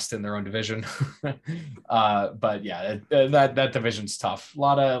be last in their own division, but yeah, that division's tough. A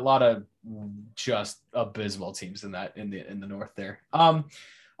lot of just abysmal teams in the North there. All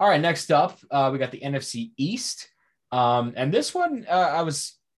right, next up, we got the NFC East, and this one I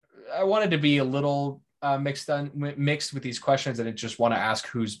wanted to be a little mixed with these questions. I didn't just want to ask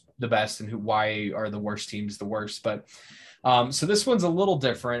who's the best and why are the worst teams the worst, but. So this one's a little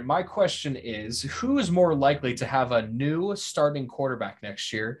different. My question is, who is more likely to have a new starting quarterback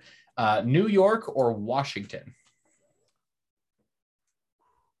next year, New York or Washington?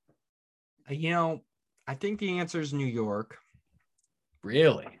 I think the answer is New York.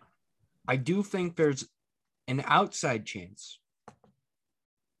 Really? I do think there's an outside chance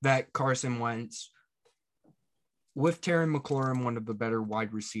that Carson Wentz, with Terry McLaurin, one of the better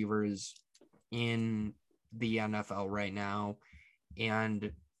wide receivers in the NFL right now,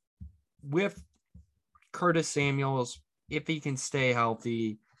 and with Curtis Samuels, if he can stay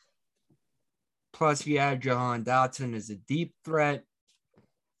healthy, plus you add Jahan Dotson as a deep threat,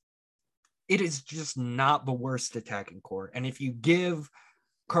 it is just not the worst attacking core. And if you give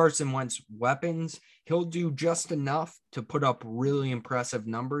Carson Wentz weapons, he'll do just enough to put up really impressive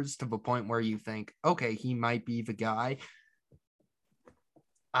numbers to the point where you think, okay, he might be the guy.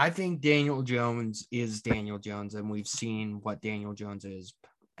 I think Daniel Jones is Daniel Jones, and we've seen what Daniel Jones is.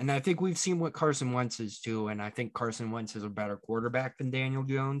 And I think we've seen what Carson Wentz is too, and I think Carson Wentz is a better quarterback than Daniel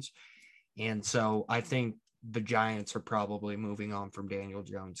Jones. And so I think the Giants are probably moving on from Daniel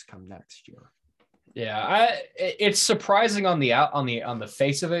Jones come next year. Yeah, it's surprising on the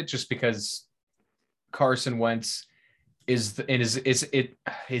face of it, just because Carson Wentz he's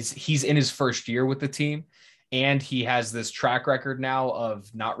in his first year with the team. And he has this track record now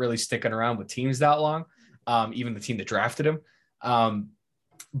of not really sticking around with teams that long, even the team that drafted him.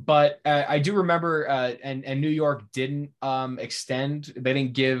 But I do remember, and New York didn't extend. They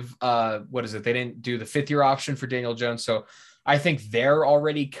didn't give, they didn't do the 5th-year option for Daniel Jones. So I think they're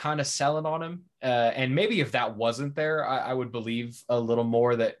already kind of selling on him. And maybe if that wasn't there, I would believe a little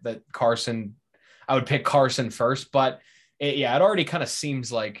more that Carson, I would pick Carson first. But it already kind of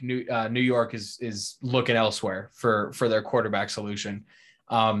seems like New York is looking elsewhere for their quarterback solution.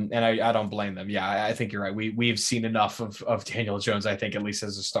 And I don't blame them. Yeah, I think you're right. We've seen enough of Daniel Jones, I think, at least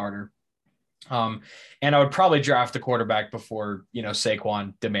as a starter. And I would probably draft a quarterback before,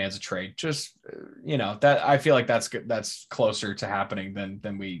 Saquon demands a trade. Just, that I feel like that's good. That's closer to happening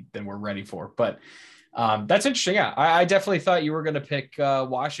than we're ready for. But that's interesting. Yeah, I definitely thought you were going to pick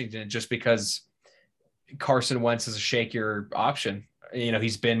Washington just because Carson Wentz is a shakier option.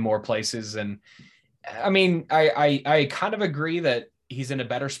 He's been more places, and I mean, I kind of agree that he's in a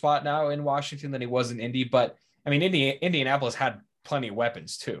better spot now in Washington than he was in Indy. But I mean, Indianapolis had plenty of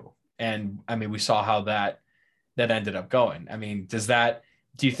weapons too. And I mean, we saw how that ended up going. I mean, do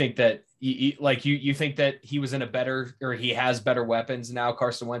you think that you think that he was in a better, or he has better weapons now,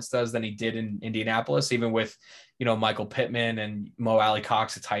 Carson Wentz does, than he did in Indianapolis, even with, Michael Pittman and Mo Alley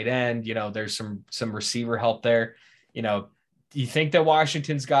Cox at tight end, there's some receiver help there. Do you think that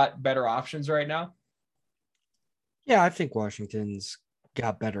Washington's got better options right now? Yeah, I think Washington's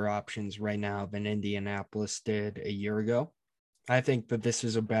got better options right now than Indianapolis did a year ago. I think that this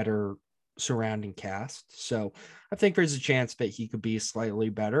is a better surrounding cast. So I think there's a chance that he could be slightly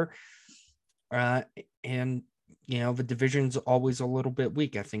better. And, the division's always a little bit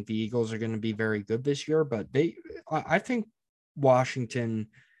weak. I think the Eagles are going to be very good this year, but I think Washington,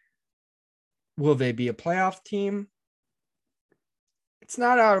 will they be a playoff team? It's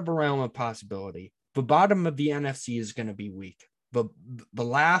not out of the realm of possibility. The bottom of the NFC is going to be weak. The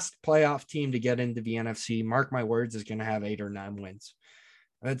last playoff team to get into the NFC, mark my words, is going to have 8 or 9 wins.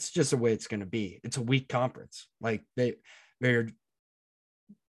 That's just the way it's going to be. It's a weak conference. Like the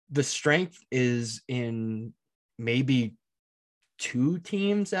strength is in maybe 2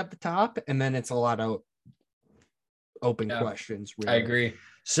 teams at the top, and then it's a lot of open questions. Really. I agree.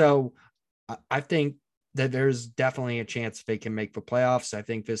 So I think that there's definitely a chance they can make the playoffs. I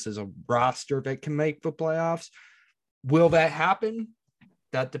think this is a roster that can make the playoffs. Will that happen?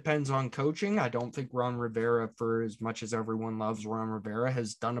 That depends on coaching. I don't think Ron Rivera, for as much as everyone loves Ron Rivera,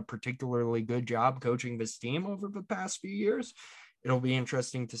 has done a particularly good job coaching this team over the past few years. It'll be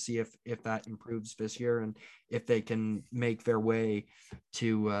interesting to see if that improves this year and if they can make their way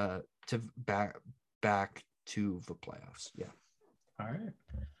to back to the playoffs. Yeah. All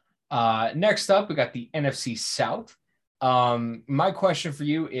right. Next up, we got the NFC South. My question for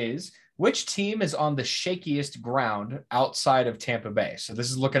you is, which team is on the shakiest ground outside of Tampa Bay? So this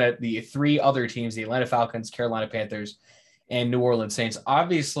is looking at the 3 other teams, the Atlanta Falcons, Carolina Panthers, and New Orleans Saints.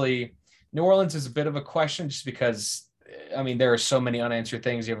 Obviously, New Orleans is a bit of a question just because, I mean, there are so many unanswered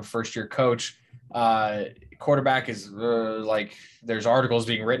things. You have a first-year coach. Quarterback is there's articles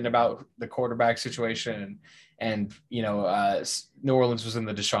being written about the quarterback situation. And New Orleans was in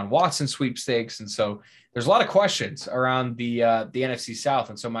the Deshaun Watson sweepstakes. And so there's a lot of questions around the NFC South.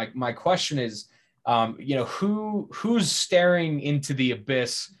 And so my question is, who's staring into the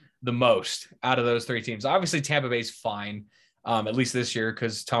abyss the most out of those 3 teams? Obviously, Tampa Bay's fine, at least this year,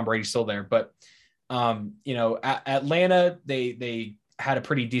 because Tom Brady's still there. But, Atlanta, they had a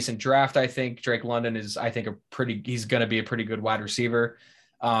pretty decent draft, I think. Drake London is, I think, he's going to be a pretty good wide receiver.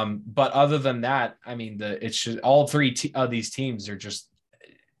 But other than that, I mean, it's just all 3 of these teams are just,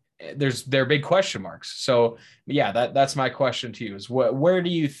 they're big question marks. So yeah, that's my question to you is where do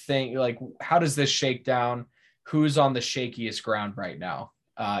you think, how does this shake down? Who's on the shakiest ground right now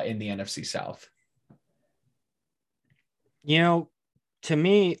in the NFC South? To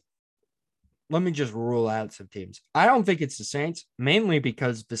me, let me just rule out some teams. I don't think it's the Saints, mainly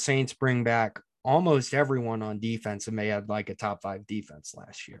because the Saints bring back almost everyone on defense, and they had like a top 5 defense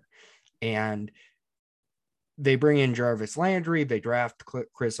last year. And they bring in Jarvis Landry. They draft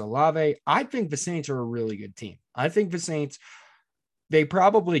Chris Olave. I think the Saints are a really good team. I think the Saints, they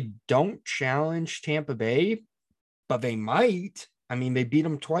probably don't challenge Tampa Bay, but they might. I mean, they beat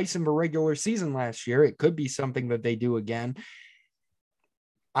them twice in the regular season last year. It could be something that they do again.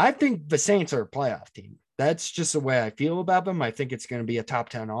 I think the Saints are a playoff team. That's just the way I feel about them. I think it's going to be a top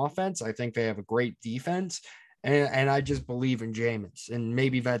 10 offense. I think they have a great defense. And I just believe in Jameis. And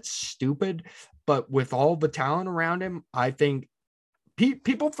maybe that's stupid, but with all the talent around him, I think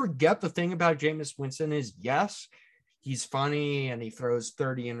people forget the thing about Jameis Winston is, yes, he's funny and he throws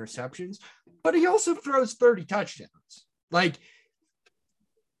 30 interceptions, but he also throws 30 touchdowns. Like,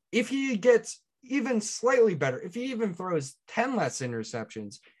 if he gets even slightly better, if he even throws 10 less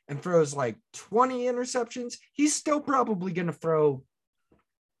interceptions and throws like 20 interceptions, he's still probably going to throw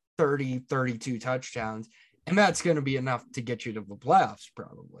 30, 32 touchdowns. And that's going to be enough to get you to the playoffs,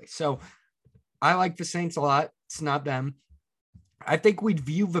 probably. So I like the Saints a lot. It's not them. I think we'd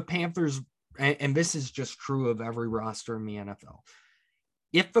view the Panthers, and this is just true of every roster in the NFL.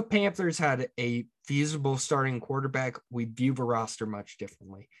 If the Panthers had a feasible starting quarterback, we'd view the roster much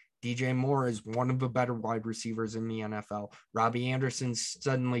differently. DJ Moore is one of the better wide receivers in the NFL. Robbie Anderson's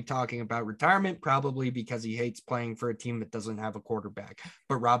suddenly talking about retirement, probably because he hates playing for a team that doesn't have a quarterback.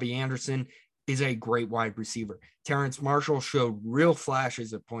 But Robbie Anderson is a great wide receiver. Terrence Marshall showed real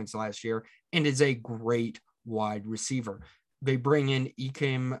flashes at points last year and is a great wide receiver. They bring in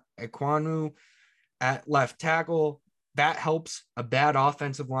Ikem Ekwonu at left tackle. That helps a bad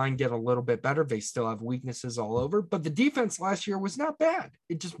offensive line get a little bit better. They still have weaknesses all over, but the defense last year was not bad.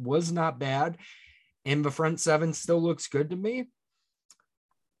 It just was not bad. And the front seven still looks good to me.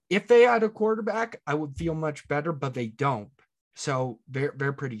 If they had a quarterback, I would feel much better, but they don't. So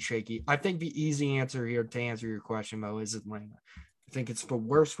they're pretty shaky. I think the easy answer here to answer your question, Mo, is Atlanta. I think it's the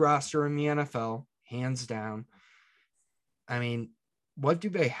worst roster in the NFL, hands down. I mean, what do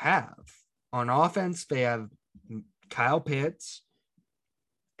they have? On offense, they have Kyle Pitts,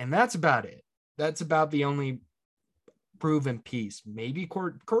 and that's about it. That's about the only proven piece. Maybe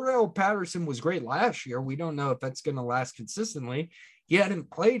Cordell Patterson was great last year. We don't know if that's going to last consistently. He hadn't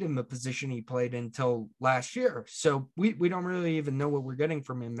played in the position he played until last year. So we don't really even know what we're getting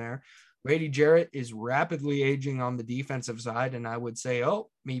from him there. Grady Jarrett is rapidly aging on the defensive side, and I would say,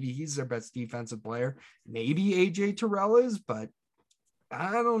 maybe he's their best defensive player. Maybe AJ Terrell is, but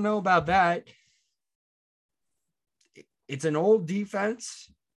I don't know about that. It's an old defense.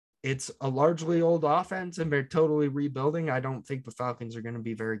 It's a largely old offense, and they're totally rebuilding. I don't think the Falcons are going to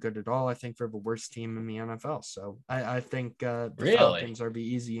be very good at all. I think they're the worst team in the NFL. So I think the Falcons are the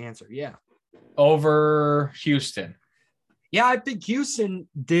easy answer. Yeah. Over Houston. Yeah, I think Houston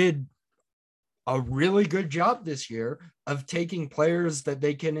did a really good job this year of taking players that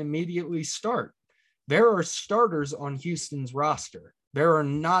they can immediately start. There are starters on Houston's roster. There are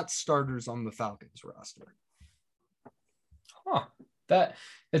not starters on the Falcons roster. Huh.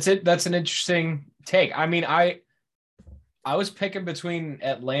 That's it. That's an interesting take. I mean, I was picking between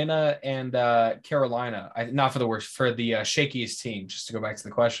Atlanta and Carolina. Not for the worst, for the shakiest team, just to go back to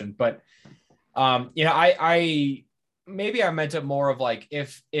the question. But I maybe I meant it more of like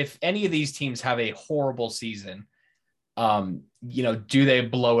if any of these teams have a horrible season, do they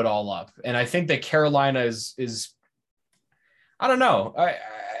blow it all up? And I think that Carolina is I don't know.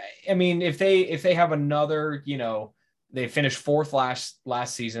 I mean, if they have another, they finished fourth last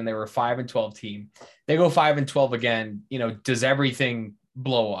season. They were a 5-12 team. They go 5-12 again. Does everything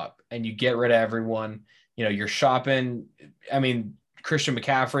blow up and you get rid of everyone? You're shopping. I mean, Christian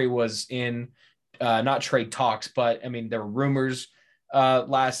McCaffrey was in not trade talks, but I mean, there were rumors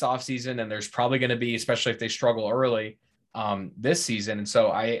last offseason, and there's probably going to be, especially if they struggle early this season. And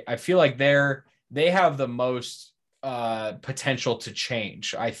so I feel like they have the most potential to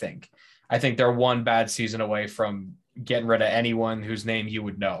change. I think they're one bad season away from getting rid of anyone whose name you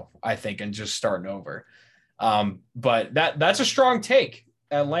would know, I think, and just starting over. But that's a strong take,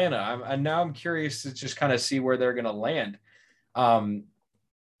 Atlanta. I'm curious to just kind of see where they're going to land.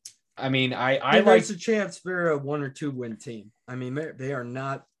 I mean, I there's a chance they're a 1 or 2 win team. I mean, they are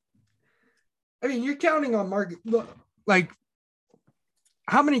not. I mean, you're counting on Marcus. Like,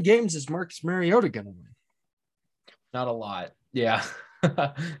 how many games is Marcus Mariota going to win? Not a lot. Yeah.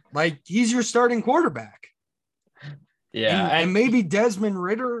 Like, he's your starting quarterback. Yeah. And maybe Desmond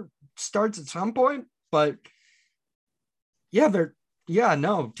Ridder starts at some point, but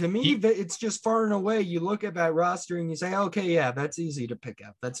to me, it's just far and away. You look at that roster and you say, okay, yeah, that's easy to pick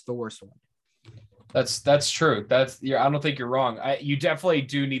up. That's the worst one. That's true. I don't think you're wrong. You definitely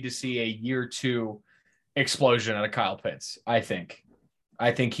do need to see a year 2 explosion out of Kyle Pitts. I think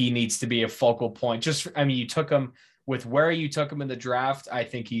he needs to be a focal point. You took him with where you took him in the draft. I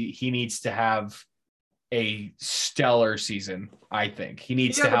think he needs to have a stellar season. I think he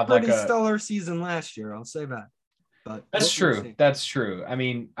needs to have like a stellar season last year. I'll say that. But that's true. That's true. I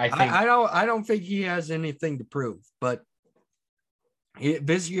mean, I don't think he has anything to prove, but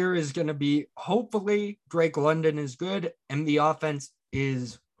this year is going to be, hopefully Drake London is good and the offense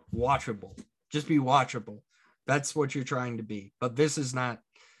is watchable. Just be watchable. That's what you're trying to be. But this is a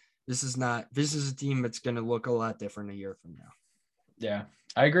team that's going to look a lot different a year from now. Yeah,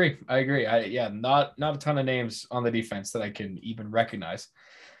 I agree. Not a ton of names on the defense that I can even recognize.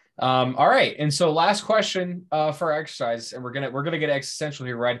 All right. And so last question for our exercise, and we're gonna get existential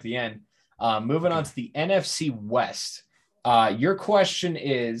here right at the end. Moving on to the NFC West. Your question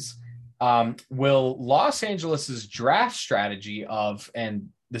is, will Los Angeles's draft strategy of, and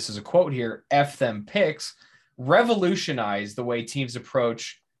this is a quote here, F them picks, revolutionized the way teams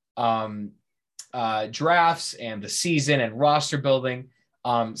approach drafts and the season and roster building,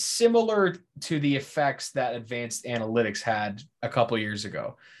 similar to the effects that advanced analytics had a couple years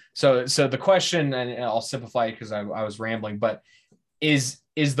ago. So the question, and I'll simplify it because I was rambling, but is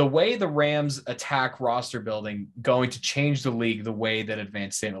the way the Rams attack roster building going to change the league the way that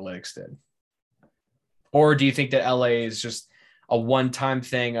advanced analytics did? Or do you think that LA is just a one-time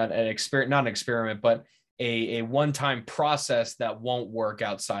thing, not an experiment, but a one-time process that won't work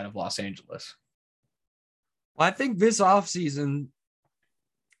outside of Los Angeles? Well, I think this offseason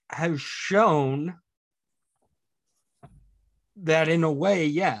has shown that in a way,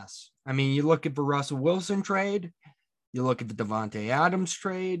 yes. I mean, you look at the Russell Wilson trade, you look at the Devontae Adams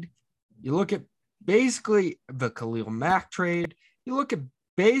trade, you look at basically the Khalil Mack trade, you look at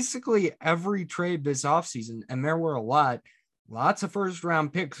basically every trade this offseason, and there were lots of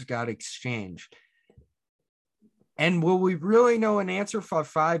first-round picks got exchanged. And will we really know an answer for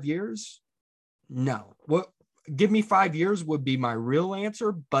 5 years? No. Give me 5 years would be my real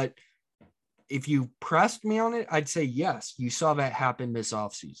answer, but if you pressed me on it, I'd say yes. You saw that happen this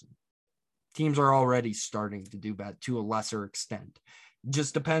offseason. Teams are already starting to do that to a lesser extent.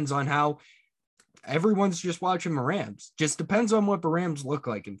 Just depends on how everyone's just watching the Rams. Just depends on what the Rams look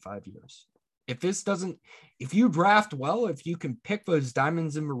like in 5 years. If you draft well, if you can pick those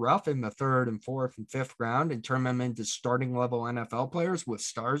diamonds in the rough in the third and fourth and fifth round and turn them into starting level NFL players with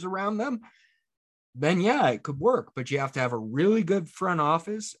stars around them, then yeah, it could work. But you have to have a really good front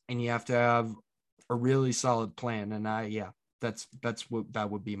office and you have to have a really solid plan. And that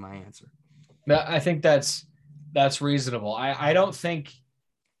would be my answer. I think that's reasonable. I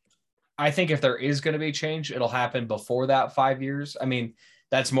think if there is going to be change, it'll happen before that 5 years. I mean,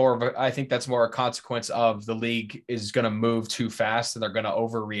 I think that's more a consequence of the league is going to move too fast and they're going to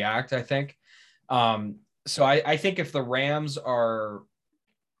overreact, I think. So I think if the Rams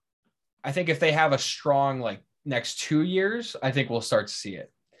if they have a strong next 2 years, I think we'll start to see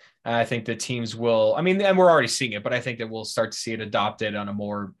it. I think the teams will, and we're already seeing it, but I think that we'll start to see it adopted on a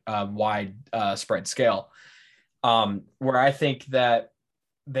more wide spread scale, where I think that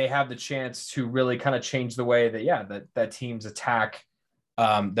they have the chance to really kind of change the way that teams attack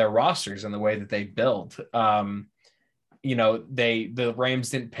their rosters and the way that they build. The Rams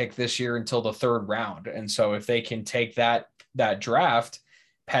didn't pick this year until the third round. And so if they can take that draft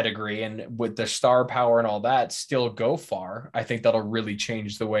pedigree and with the star power and all that still go far, I think that'll really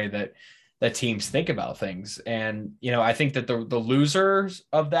change the way that teams think about things. And, I think that the losers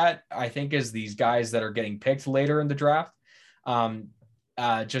of that, I think, is these guys that are getting picked later in the draft.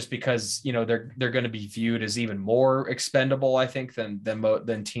 Just because, they're going to be viewed as even more expendable, I think,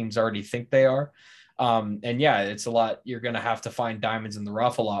 than teams already think they are. It's a lot. You're going to have to find diamonds in the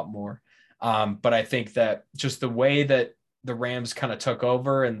rough a lot more. But I think that just the way that the Rams kind of took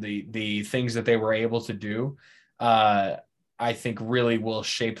over and the things that they were able to do, I think really will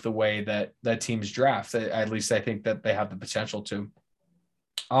shape the way that teams draft. At least I think that they have the potential to.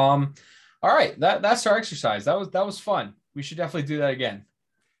 All right, that's our exercise. That was fun. We should definitely do that again.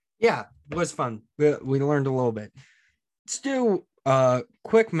 Yeah, it was fun. We learned a little bit. Let's do a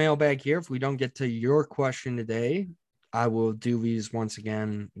quick mailbag here. If we don't get to your question today, I will do these once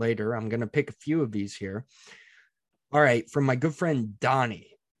again later. I'm going to pick a few of these here. All right, from my good friend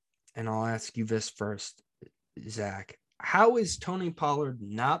Donnie, and I'll ask you this first, Zach. How is Tony Pollard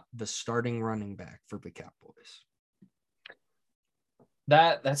not the starting running back for the Cowboys?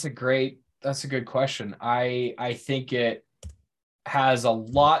 That's a good question. I think it has a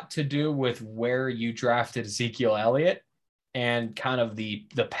lot to do with where you drafted Ezekiel Elliott and kind of the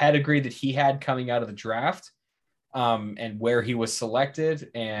pedigree that he had coming out of the draft, and where he was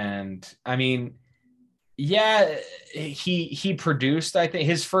selected. And he produced. I think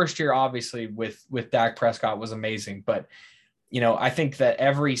his first year, obviously, with Dak Prescott was amazing. But, I think that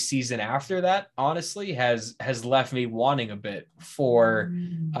every season after that, honestly, has left me wanting a bit for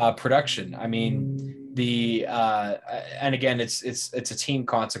production. And again, it's a team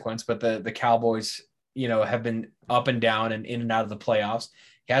consequence, but the Cowboys, have been up and down and in and out of the playoffs.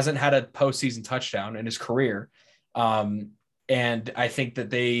 He hasn't had a postseason touchdown in his career. And I think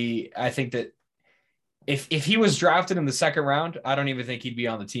that if he was drafted in the second round, I don't even think he'd be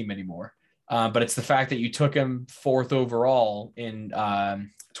on the team anymore. But it's the fact that you took him fourth overall in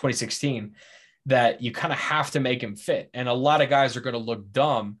 2016 that you kind of have to make him fit. And a lot of guys are going to look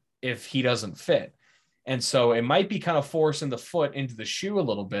dumb if he doesn't fit. And so it might be kind of forcing the foot into the shoe a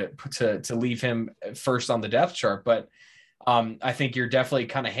little bit to leave him first on the depth chart. But I think you're definitely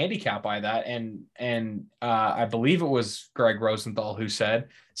kind of handicapped by that. And I believe it was Greg Rosenthal who said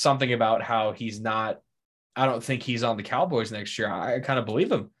something about how he's not I don't think he's on the Cowboys next year. I kind of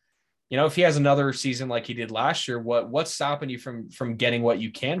believe him. You know, if he has another season like he did last year, what's stopping you from getting what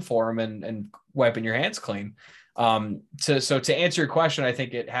you can for him and wiping your hands clean? To answer your question, I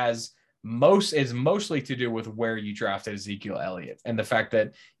think it has mostly to do with where you drafted Ezekiel Elliott and the fact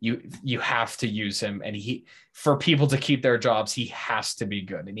that you have to use him, and for people to keep their jobs, he has to be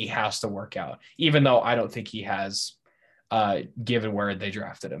good and he has to work out, even though I don't think he has, given where they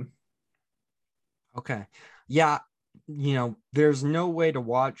drafted him. Okay. Yeah. You know, there's no way to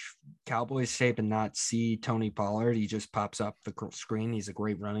watch Cowboys tape and not see Tony Pollard. He just pops up the screen. He's a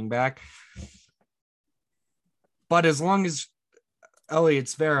great running back. But as long as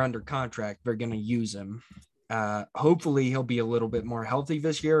Elliott's there under contract, they're going to use him. Hopefully he'll be a little bit more healthy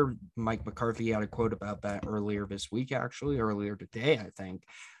this year. Mike McCarthy had a quote about that earlier today, I think.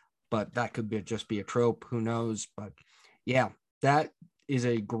 But that could just be a trope. Who knows? But yeah, that is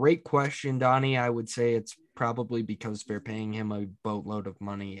a great question, Donnie. I would say it's probably because they're paying him a boatload of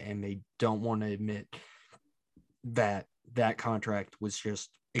money and they don't want to admit that that contract was just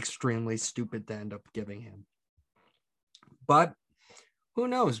extremely stupid to end up giving him. But who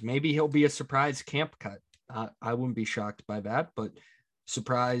knows? Maybe he'll be a surprise camp cut. I wouldn't be shocked by that, but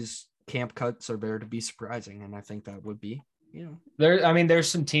surprise camp cuts are there to be surprising. And I think that would be, there's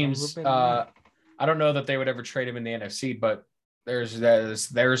some teams, I don't know that they would ever trade him in the NFC, but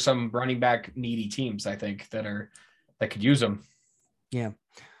there's some running back needy teams, I think, that could use him. Yeah.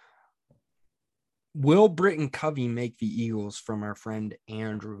 Will Britton Covey make the Eagles, from our friend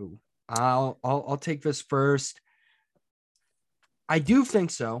Andrew? I'll take this first. I do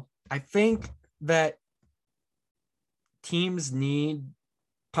think so. I think that teams need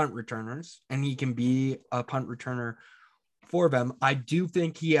punt returners, and he can be a punt returner for them. I do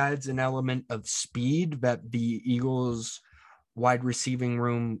think he adds an element of speed that the Eagles wide receiving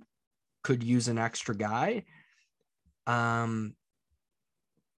room could use an extra guy. But,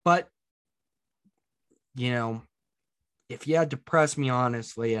 if you had to press me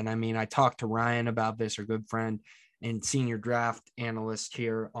honestly, and I mean, I talked to Ryan about this, our good friend and senior draft analyst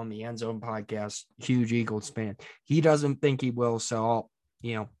here on the End Zone podcast, huge Eagles fan. He doesn't think he will. So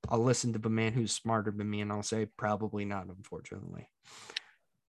I'll listen to the man who's smarter than me, and I'll say probably not, unfortunately.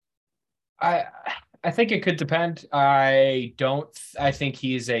 I think it could depend. I think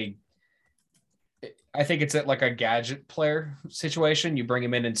it's like a gadget player situation. You bring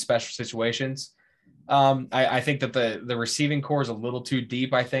him in special situations. I think that the receiving core is a little too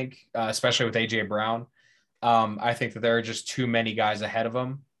deep, I think, especially with AJ Brown. I think that there are just too many guys ahead of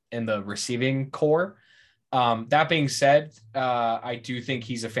him in the receiving core. That being said, I do think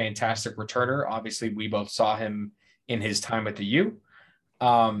he's a fantastic returner. Obviously, we both saw him in his time at the U.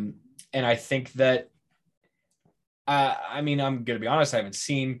 And I think that, I'm going to be honest, I haven't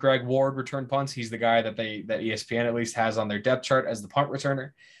seen Greg Ward return punts. He's the guy that ESPN at least has on their depth chart as the punt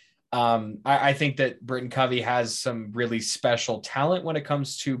returner. I think that Britton Covey has some really special talent when it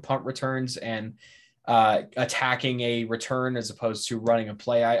comes to punt returns and attacking a return as opposed to running a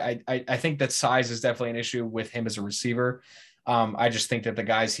play. I think that size is definitely an issue with him as a receiver. I just think that the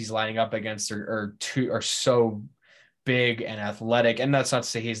guys he's lining up against are so big and athletic. And that's not to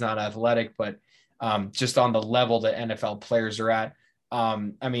say he's not athletic, but just on the level that NFL players are at.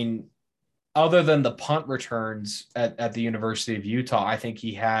 Other than the punt returns at the University of Utah, I think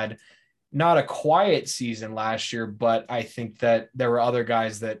he had not a quiet season last year, but I think that there were other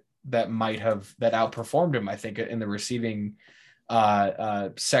guys that outperformed him, I think, in the receiving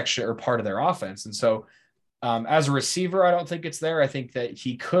section or part of their offense. And so as a receiver, I don't think it's there. I think that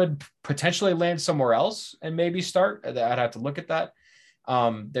he could potentially land somewhere else and maybe start. I'd have to look at that.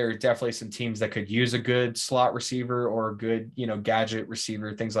 There are definitely some teams that could use a good slot receiver or a good, gadget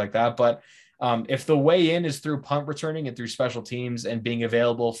receiver, things like that. But if the way in is through punt returning and through special teams and being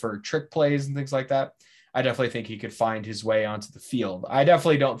available for trick plays and things like that, I definitely think he could find his way onto the field. I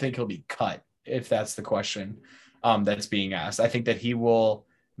definitely don't think he'll be cut, if that's the question that's being asked. I think that he will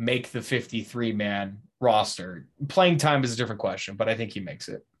make the 53-man roster. Playing time is a different question, but I think he makes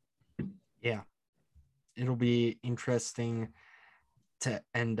it. Yeah. It'll be interesting to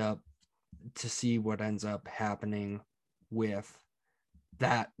see what ends up happening with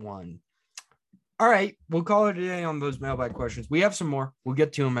that one. All right, we'll call it a day on those mailbag questions. We have some more. We'll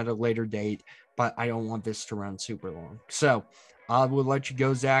get to them at a later date, but I don't want this to run super long. So I will let you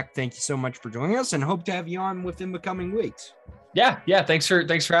go, Zach. Thank you so much for joining us, and hope to have you on within the coming weeks. Yeah. Thanks for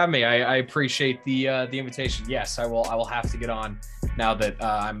having me. I appreciate the invitation. Yes, I will have to get on now that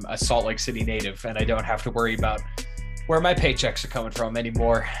I'm a Salt Lake City native and I don't have to worry about where my paychecks are coming from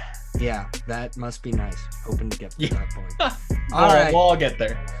anymore. Yeah, that must be nice. Hoping to get to that point. All right. We'll all get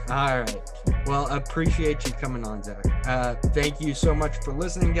there. All right. Well, I appreciate you coming on, Zach. Thank you so much for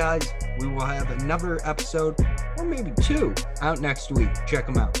listening, guys. We will have another episode, or maybe 2, out next week. Check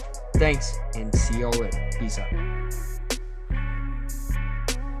them out. Thanks, and see y'all later. Peace out.